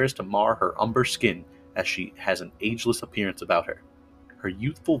wrinkle dares to mar her umber skin, as she has an ageless appearance about her. Her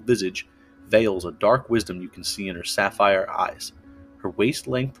youthful visage veils a dark wisdom you can see in her sapphire eyes. Her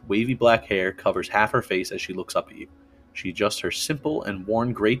waist-length, wavy black hair covers half her face as she looks up at you. She adjusts her simple and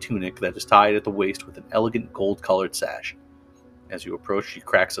worn gray tunic that is tied at the waist with an elegant gold-colored sash. As you approach, she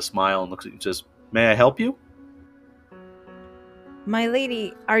cracks a smile and looks at you and says, "May I help you?" My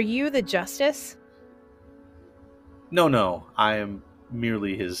lady, are you the justice? No, I am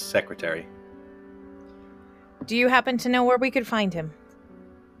merely his secretary. Do you happen to know where we could find him?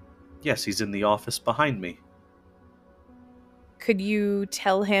 Yes, he's in the office behind me. Could you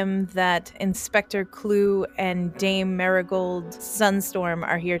tell him that Inspector Cleaux and Dame Marigold Sunstorm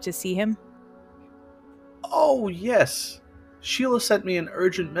are here to see him? Oh, yes. Sheila sent me an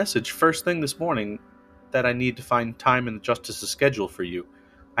urgent message first thing this morning that I need to find time in the Justice's schedule for you.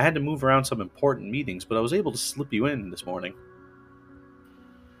 I had to move around some important meetings, but I was able to slip you in this morning.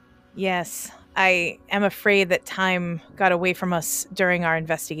 Yes, I am afraid that time got away from us during our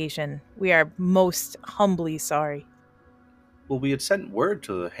investigation. We are most humbly sorry. Well, we had sent word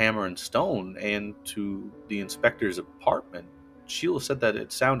to the Hammer and Stone and to the inspector's apartment. Sheila said that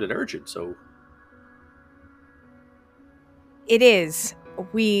it sounded urgent, so... It is.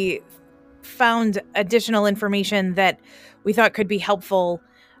 We found additional information that we thought could be helpful,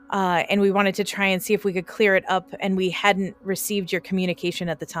 and we wanted to try and see if we could clear it up, and we hadn't received your communication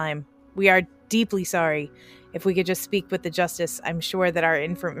at the time. We are deeply sorry. If we could just speak with the Justice, I'm sure that our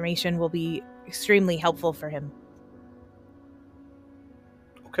information will be extremely helpful for him.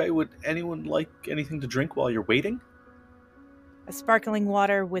 Okay, would anyone like anything to drink while you're waiting? A sparkling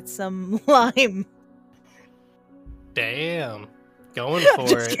water with some lime. Damn. Going I'm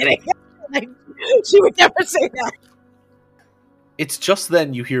for just it. kidding. She would never say that. It's just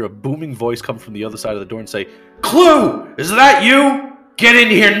then you hear a booming voice come from the other side of the door and say, "Cleaux, is that you? Get in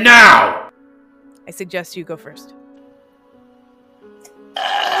here now!" I suggest you go first.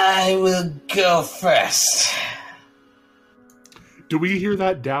 I will go first. Do we hear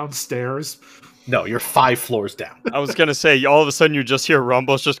that downstairs? No, you're 5 floors down. I was gonna say, all of a sudden you just hear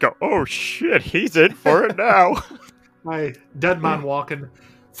Rumbles just go, "Oh shit, he's in for it now." My dead man walking.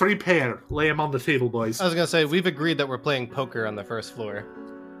 3 pair. Lay him on the table, boys. I was gonna say, we've agreed that we're playing poker on the first floor.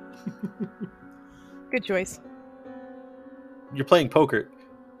 Good choice. You're playing poker.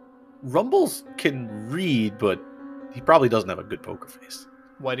 Rumbles can read, but he probably doesn't have a good poker face.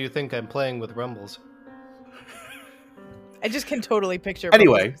 Why do you think I'm playing with Rumbles? I just can totally picture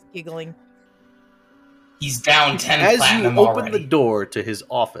Anyway. Rumbles giggling. He's down 10 As you platinum open already. the door to his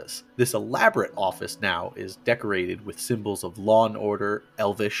office, this elaborate office now is decorated with symbols of law and order,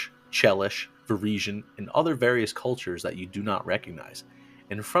 Elvish, Chelish, Varisian, and other various cultures that you do not recognize.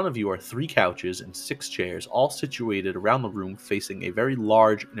 In front of you are 3 couches and 6 chairs, all situated around the room facing a very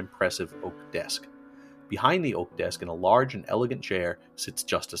large and impressive oak desk. Behind the oak desk in a large and elegant chair sits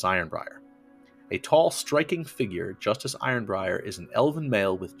Justice Ironbriar. A tall, striking figure, Justice Ironbriar is an elven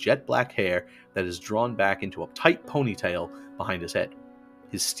male with jet black hair that is drawn back into a tight ponytail behind his head.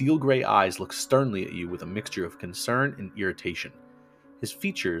 His steel gray eyes look sternly at you with a mixture of concern and irritation. His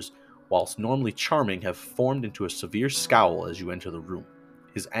features, whilst normally charming, have formed into a severe scowl as you enter the room,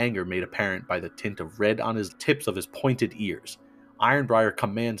 his anger made apparent by the tint of red on his tips of his pointed ears. Ironbriar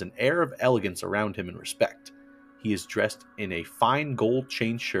commands an air of elegance around him and respect. He is dressed in a fine gold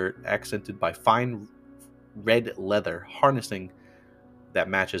chain shirt accented by fine red leather harnessing that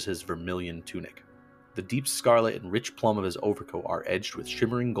matches his vermilion tunic. The deep scarlet and rich plum of his overcoat are edged with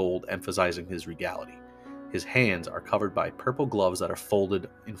shimmering gold, emphasizing his regality. His hands are covered by purple gloves that are folded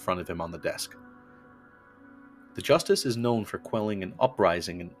in front of him on the desk. The Justice is known for quelling an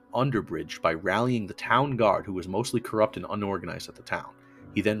uprising in Underbridge by rallying the town guard, who was mostly corrupt and unorganized at the town.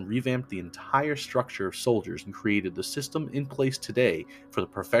 He then revamped the entire structure of soldiers and created the system in place today for the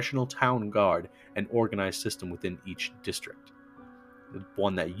professional town guard and organized system within each district. The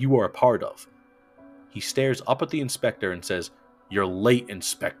one that you are a part of. He stares up at the inspector and says, "You're late,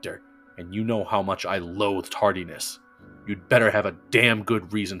 Inspector, and you know how much I loathe tardiness. You'd better have a damn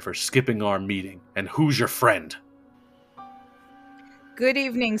good reason for skipping our meeting. And who's your friend?" Good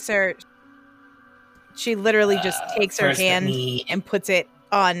evening, sir. She literally just takes her first let hand me- and puts it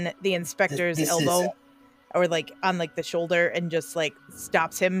on the inspector's This is- elbow, or like on like the shoulder, and just like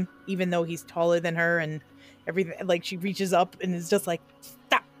stops him, even though he's taller than her and everything. Like she reaches up and is just like,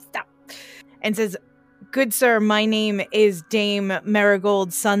 "Stop, stop," and says, "Good sir, my name is Dame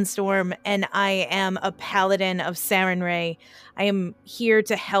Marigold Sunstorm, and I am a paladin of Sarenrae. I am here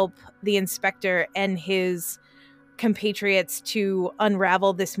to help the inspector and his compatriots to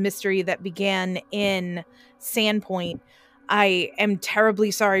unravel this mystery that began in Sandpoint. I am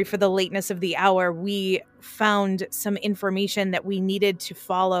terribly sorry for the lateness of the hour. We found some information that we needed to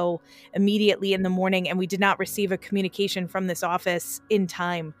follow immediately in the morning, and we did not receive a communication from this office in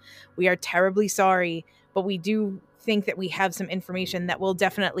time. We are terribly sorry, but we do think that we have some information that will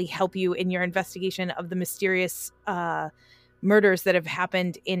definitely help you in your investigation of the mysterious murders that have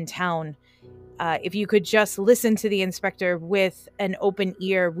happened in town. If you could just listen to the inspector with an open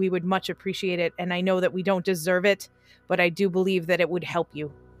ear, we would much appreciate it. And I know that we don't deserve it, but I do believe that it would help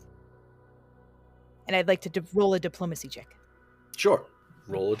you. And I'd like to roll a diplomacy check. Sure.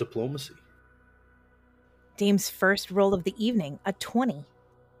 Roll a diplomacy. Dame's first roll of the evening, a 20.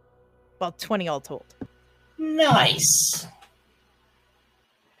 Well, 20 all told. Nice.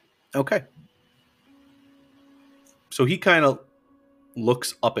 Okay. So he kind of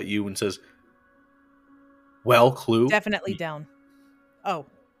looks up at you and says, "Well, Cleaux, Definitely down. Oh,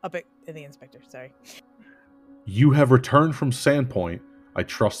 up at the inspector, sorry. You have returned from Sandpoint. I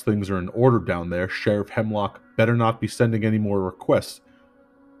trust things are in order down there. Sheriff Hemlock better not be sending any more requests.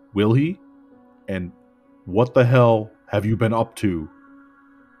 Will he? And what the hell have you been up to?"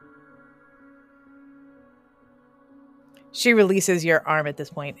 She releases your arm at this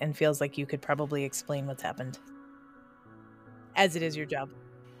point and feels like you could probably explain what's happened. As it is your job.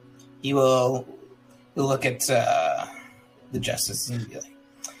 He will look at the justice and be like,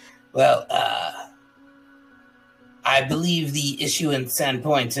 "Well, I believe the issue in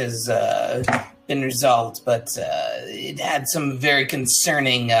Sandpoint has been resolved, but it had some very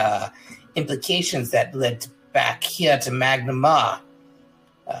concerning implications that led back here to Magnamar.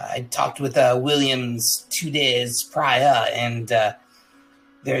 I talked with Williams 2 days prior, and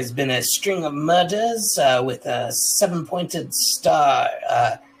there's been a string of murders with a 7-pointed star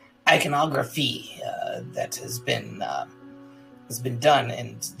iconography that has been done,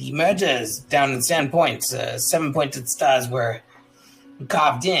 and the murders down in Sandpoint, 7-pointed stars were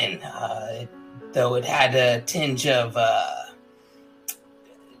carved in, though it had a tinge of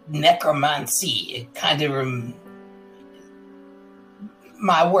necromancy. It kind of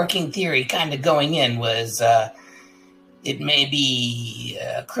my working theory kind of going in was it may be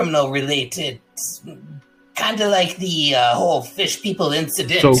criminal related, kind of like the whole fish people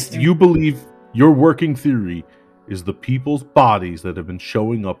incident. So you believe your working theory is the people's bodies that have been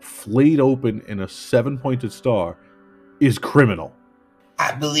showing up flayed open in a 7-pointed star is criminal?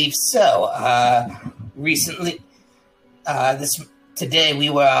 I believe so. Recently, today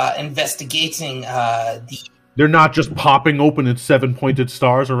we were investigating the. They're not just popping open in 7-pointed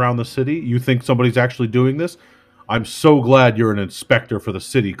stars around the city? You think somebody's actually doing this? I'm so glad you're an inspector for the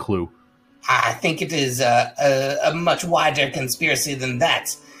city, Cleaux. I think it is a much wider conspiracy than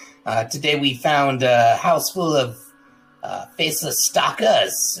that. Today we found a house full of faceless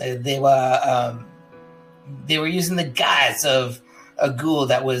stalkers. They were using the guise of a ghoul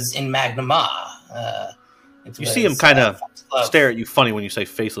that was in Magnamar. You see him kind of stare at you funny when you say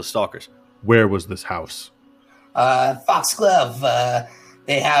faceless stalkers. Where was this house? Foxglove.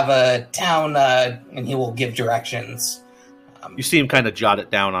 They have a town, and he will give directions. You see him kind of jot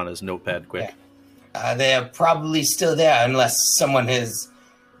it down on his notepad quick. Yeah. They're probably still there unless the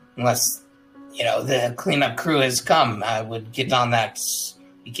cleanup crew has come. I would get on that.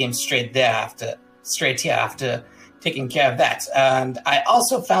 We came straight here after taking care of that. And I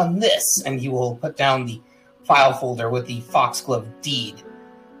also found this, and he will put down the file folder with the Foxglove deed.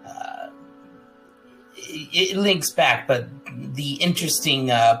 It links back, but the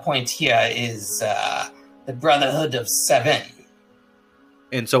interesting point here is the Brotherhood of Seven.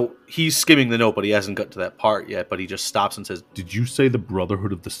 And so he's skimming the note, but he hasn't got to that part yet, but he just stops and says, Did you say the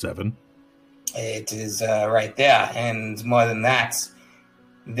Brotherhood of the Seven? It is right there, and more than that,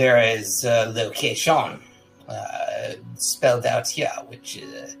 there is location spelled out here, which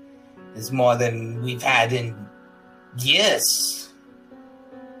is more than we've had in years.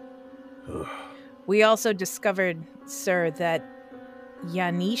 We also discovered, sir, that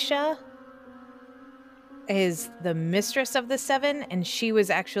Yanisha is the mistress of the Seven, and she was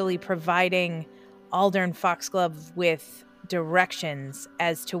actually providing Aldern Foxglove with directions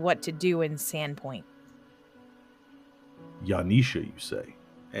as to what to do in Sandpoint. Yanisha, you say?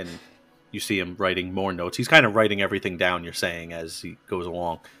 and you see him writing more notes. He's kind of writing everything down you're saying as he goes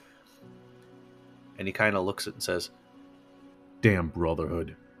along. And he kind of looks at it and says, Damn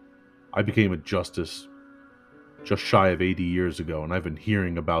Brotherhood. I became a justice just shy of 80 years ago, and I've been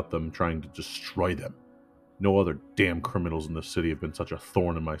hearing about them trying to destroy them. No other damn criminals in the city have been such a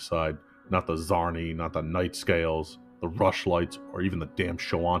thorn in my side. Not the Zarni, not the Night Scales, the Rushlights, or even the damn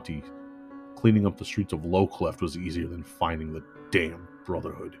Shoanti. Cleaning up the streets of Lowcleft was easier than finding the damn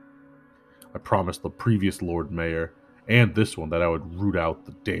Brotherhood. I promised the previous Lord Mayor, and this one, that I would root out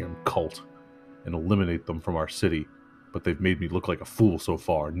the damn cult and eliminate them from our city, but they've made me look like a fool so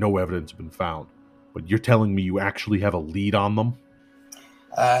far. No evidence has been found. But you're telling me you actually have a lead on them?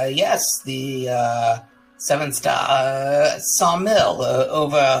 Yes, the 7-star sawmill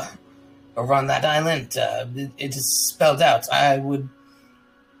over on that island. It is spelled out. I would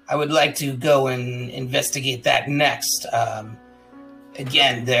like to go and investigate that next.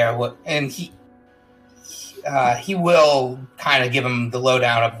 Again, he will kind of give him the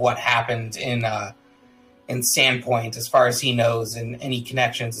lowdown of what happened in Sandpoint, as far as he knows, and any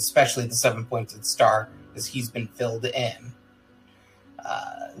connections, especially the 7-pointed star, as he's been filled in.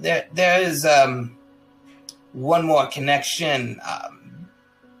 There is one more connection.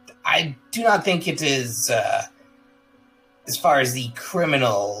 I do not think it is, as far as the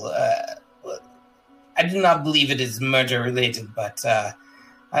criminal, I do not believe it is murder related, but I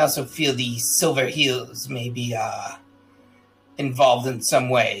also feel the Silver Heels may be involved in some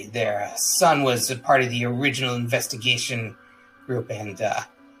way. Their son was a part of the original investigation group, and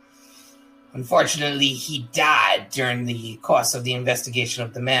unfortunately he died during the course of the investigation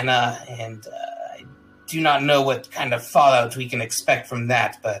of the manor, and I do not know what kind of fallout we can expect from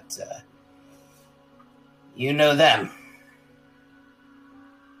that, but you know them.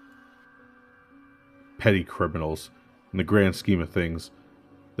 Petty criminals. In the grand scheme of things,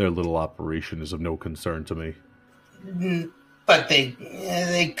 their little operation is of no concern to me. But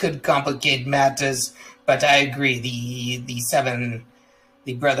they could complicate matters. But I agree, the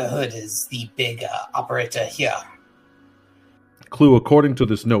Brotherhood is the big operator here. Cleaux, according to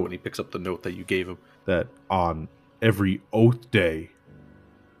this note, and he picks up the note that you gave him, that on every oath day,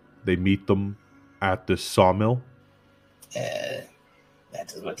 they meet them at this sawmill.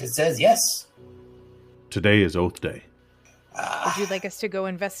 That is what it says, yes. Today is oath day. Would you like us to go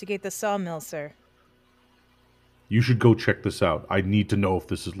investigate the sawmill, sir? You should go check this out. I need to know if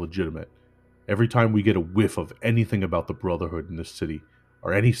this is legitimate. Every time we get a whiff of anything about the Brotherhood in this city,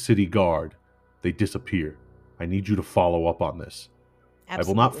 or any city guard, they disappear. I need you to follow up on this. Absolutely. I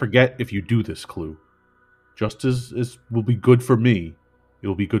will not forget if you do this, Cleaux. Just as will be good for me, it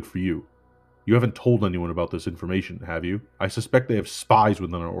will be good for you. You haven't told anyone about this information, have you? I suspect they have spies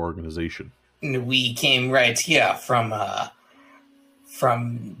within our organization. We came right here from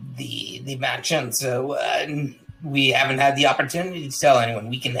the mansion, so we haven't had the opportunity to tell anyone.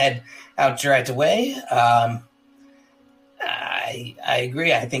 We can head out right away. I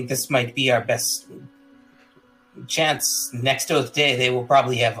agree. I think this might be our best chance. Next Oath Day, they will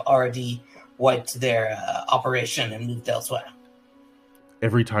probably have already wiped their operation and moved elsewhere.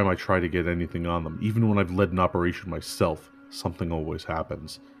 Every time I try to get anything on them, even when I've led an operation myself, something always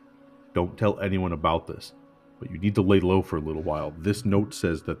happens. Don't tell anyone about this, but you need to lay low for a little while. This note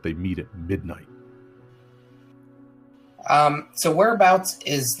says that they meet at midnight. So whereabouts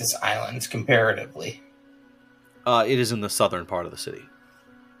is this island comparatively? It is in the southern part of the city.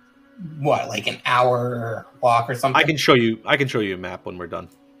 What, like an hour walk or something? I can show you a map when we're done.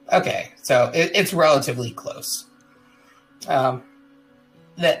 Okay, so it's relatively close.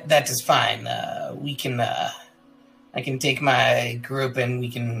 That is fine. We can. I can take my group and we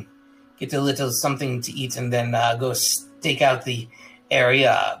can get a little something to eat and then go stake out the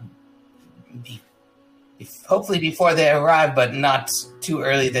area. Hopefully before they arrive, but not too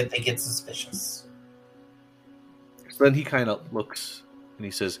early that they get suspicious. So then he kind of looks and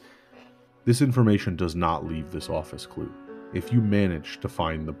he says, This information does not leave this office, Cleaux. If you manage to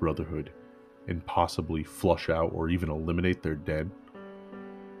find the Brotherhood and possibly flush out or even eliminate their dead,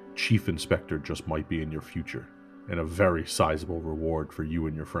 Chief Inspector just might be in your future, and a very sizable reward for you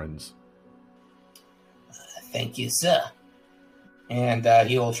and your friends. Thank you, sir. And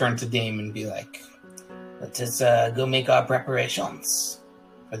he will turn to Dame and be like, let us go make our preparations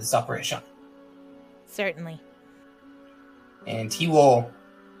for this operation. Certainly. And he will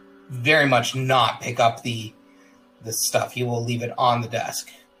very much not pick up the stuff. He will leave it on the desk.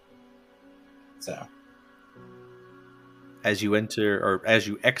 So, as you enter or as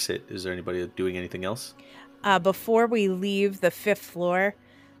you exit, is there anybody doing anything else? Before we leave the 5th floor,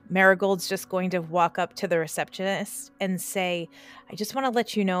 Marigold's just going to walk up to the receptionist and say, I just want to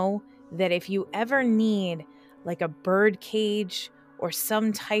let you know that if you ever need like a bird cage or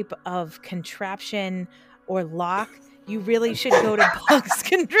some type of contraption or lock, you really should go to Bugs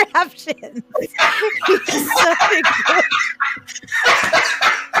Contraptions.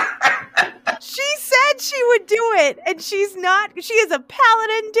 She said she would do it, and she's not. She is a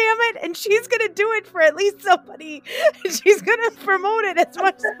paladin, damn it, and she's going to do it for at least somebody. She's going to promote it as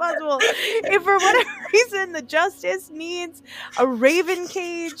much as possible. If for whatever reason the Justice needs a raven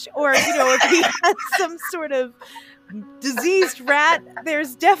cage, or, if he has some sort of diseased rat,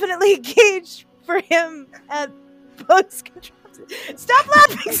 there's definitely a cage for him at Bugs Contraptions. Stop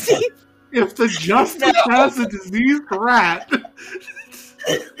laughing, Steve! If the Justice has a diseased rat...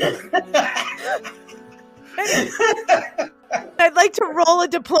 I'd like to roll a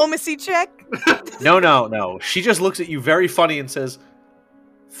diplomacy check. No. She just looks at you very funny and says,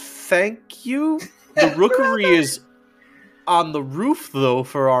 thank you. The rookery is on the roof, though,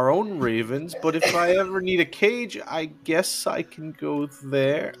 for our own ravens, but if I ever need a cage, I guess I can go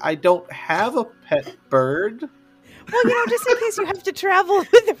there. I don't have a pet bird. Well, just in case you have to travel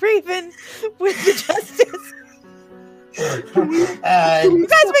with the raven with the Justice. You guys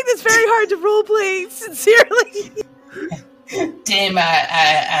make this very hard to roleplay, sincerely. Damn,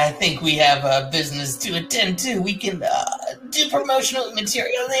 I think we have business to attend to. We can do promotional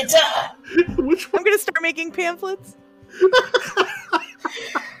material later. I'm going to start making pamphlets.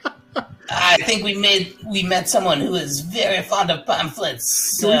 I think we met someone who is very fond of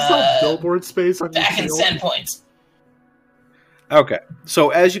pamphlets. Can we sell billboard space on back in Sandpoint? Okay, so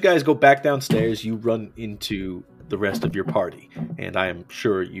as you guys go back downstairs, you run into the rest of your party, and I am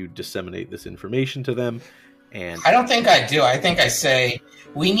sure you disseminate this information to them. And I don't think I do. I think I say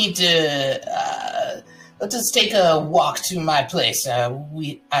we need to let's just take a walk to my place. I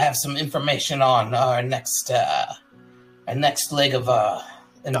have some information on our next leg of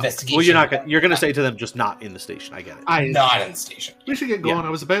investigation. Well, you're gonna say to them, just not in the station. I get it. Not in the station. We should get going. Yeah. I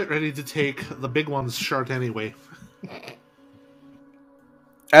was about ready to take the big one's shirt anyway.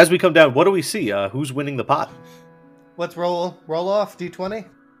 As we come down, what do we see? Who's winning the pot? Let's roll off D20.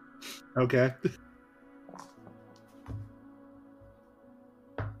 Okay.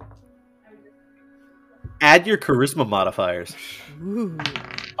 Add your charisma modifiers. Ooh.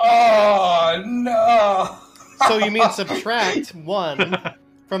 Oh no! So you mean subtract 1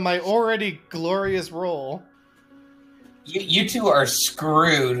 from my already glorious roll? You two are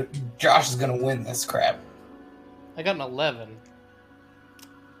screwed. Josh is gonna win this crap. I got an 11.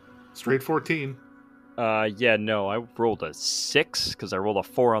 Straight 14. Yeah, no, I rolled a 6 because I rolled a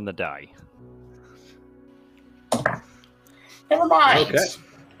 4 on the die. Never mind.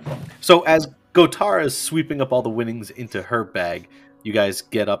 Okay. So as Gotara is sweeping up all the winnings into her bag, you guys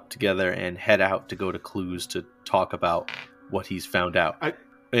get up together and head out to go to Cleaux to talk about what he's found out.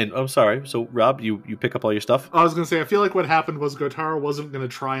 And I'm sorry, so Rob, you pick up all your stuff? I was going to say, I feel like what happened was Gotara wasn't going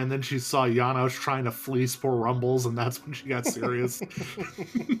to try, and then she saw Janos trying to fleece poor Rumbles, and that's when she got serious.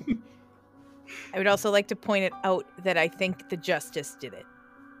 I would also like to point it out that I think the Justice did it.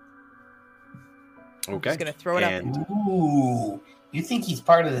 Okay. I'm just going to throw it up. Ooh, you think he's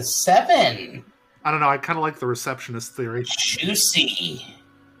part of the 7? I don't know, I kind of like the receptionist theory. Juicy.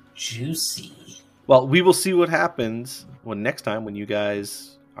 Well, we will see what happens next time when you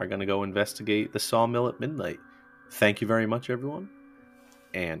guys are going to go investigate the sawmill at midnight. Thank you very much, everyone,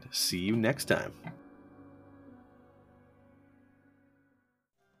 and see you next time.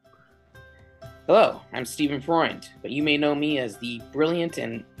 Hello, I'm Stephen Freund, but you may know me as the brilliant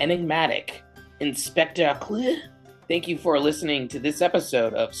and enigmatic Inspector Cleaux. Thank you for listening to this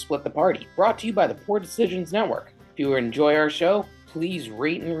episode of Split the Party, brought to you by the Poor Decisions Network. If you enjoy our show, please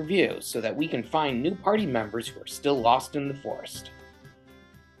rate and review so that we can find new party members who are still lost in the forest.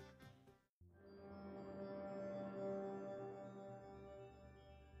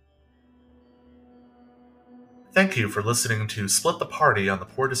 Thank you for listening to Split the Party on the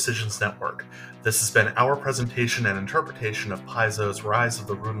Poor Decisions Network. This has been our presentation and interpretation of Paizo's Rise of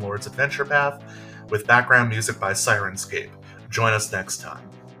the Rune Lord's Adventure Path, with background music by Sirenscape. Join us next time.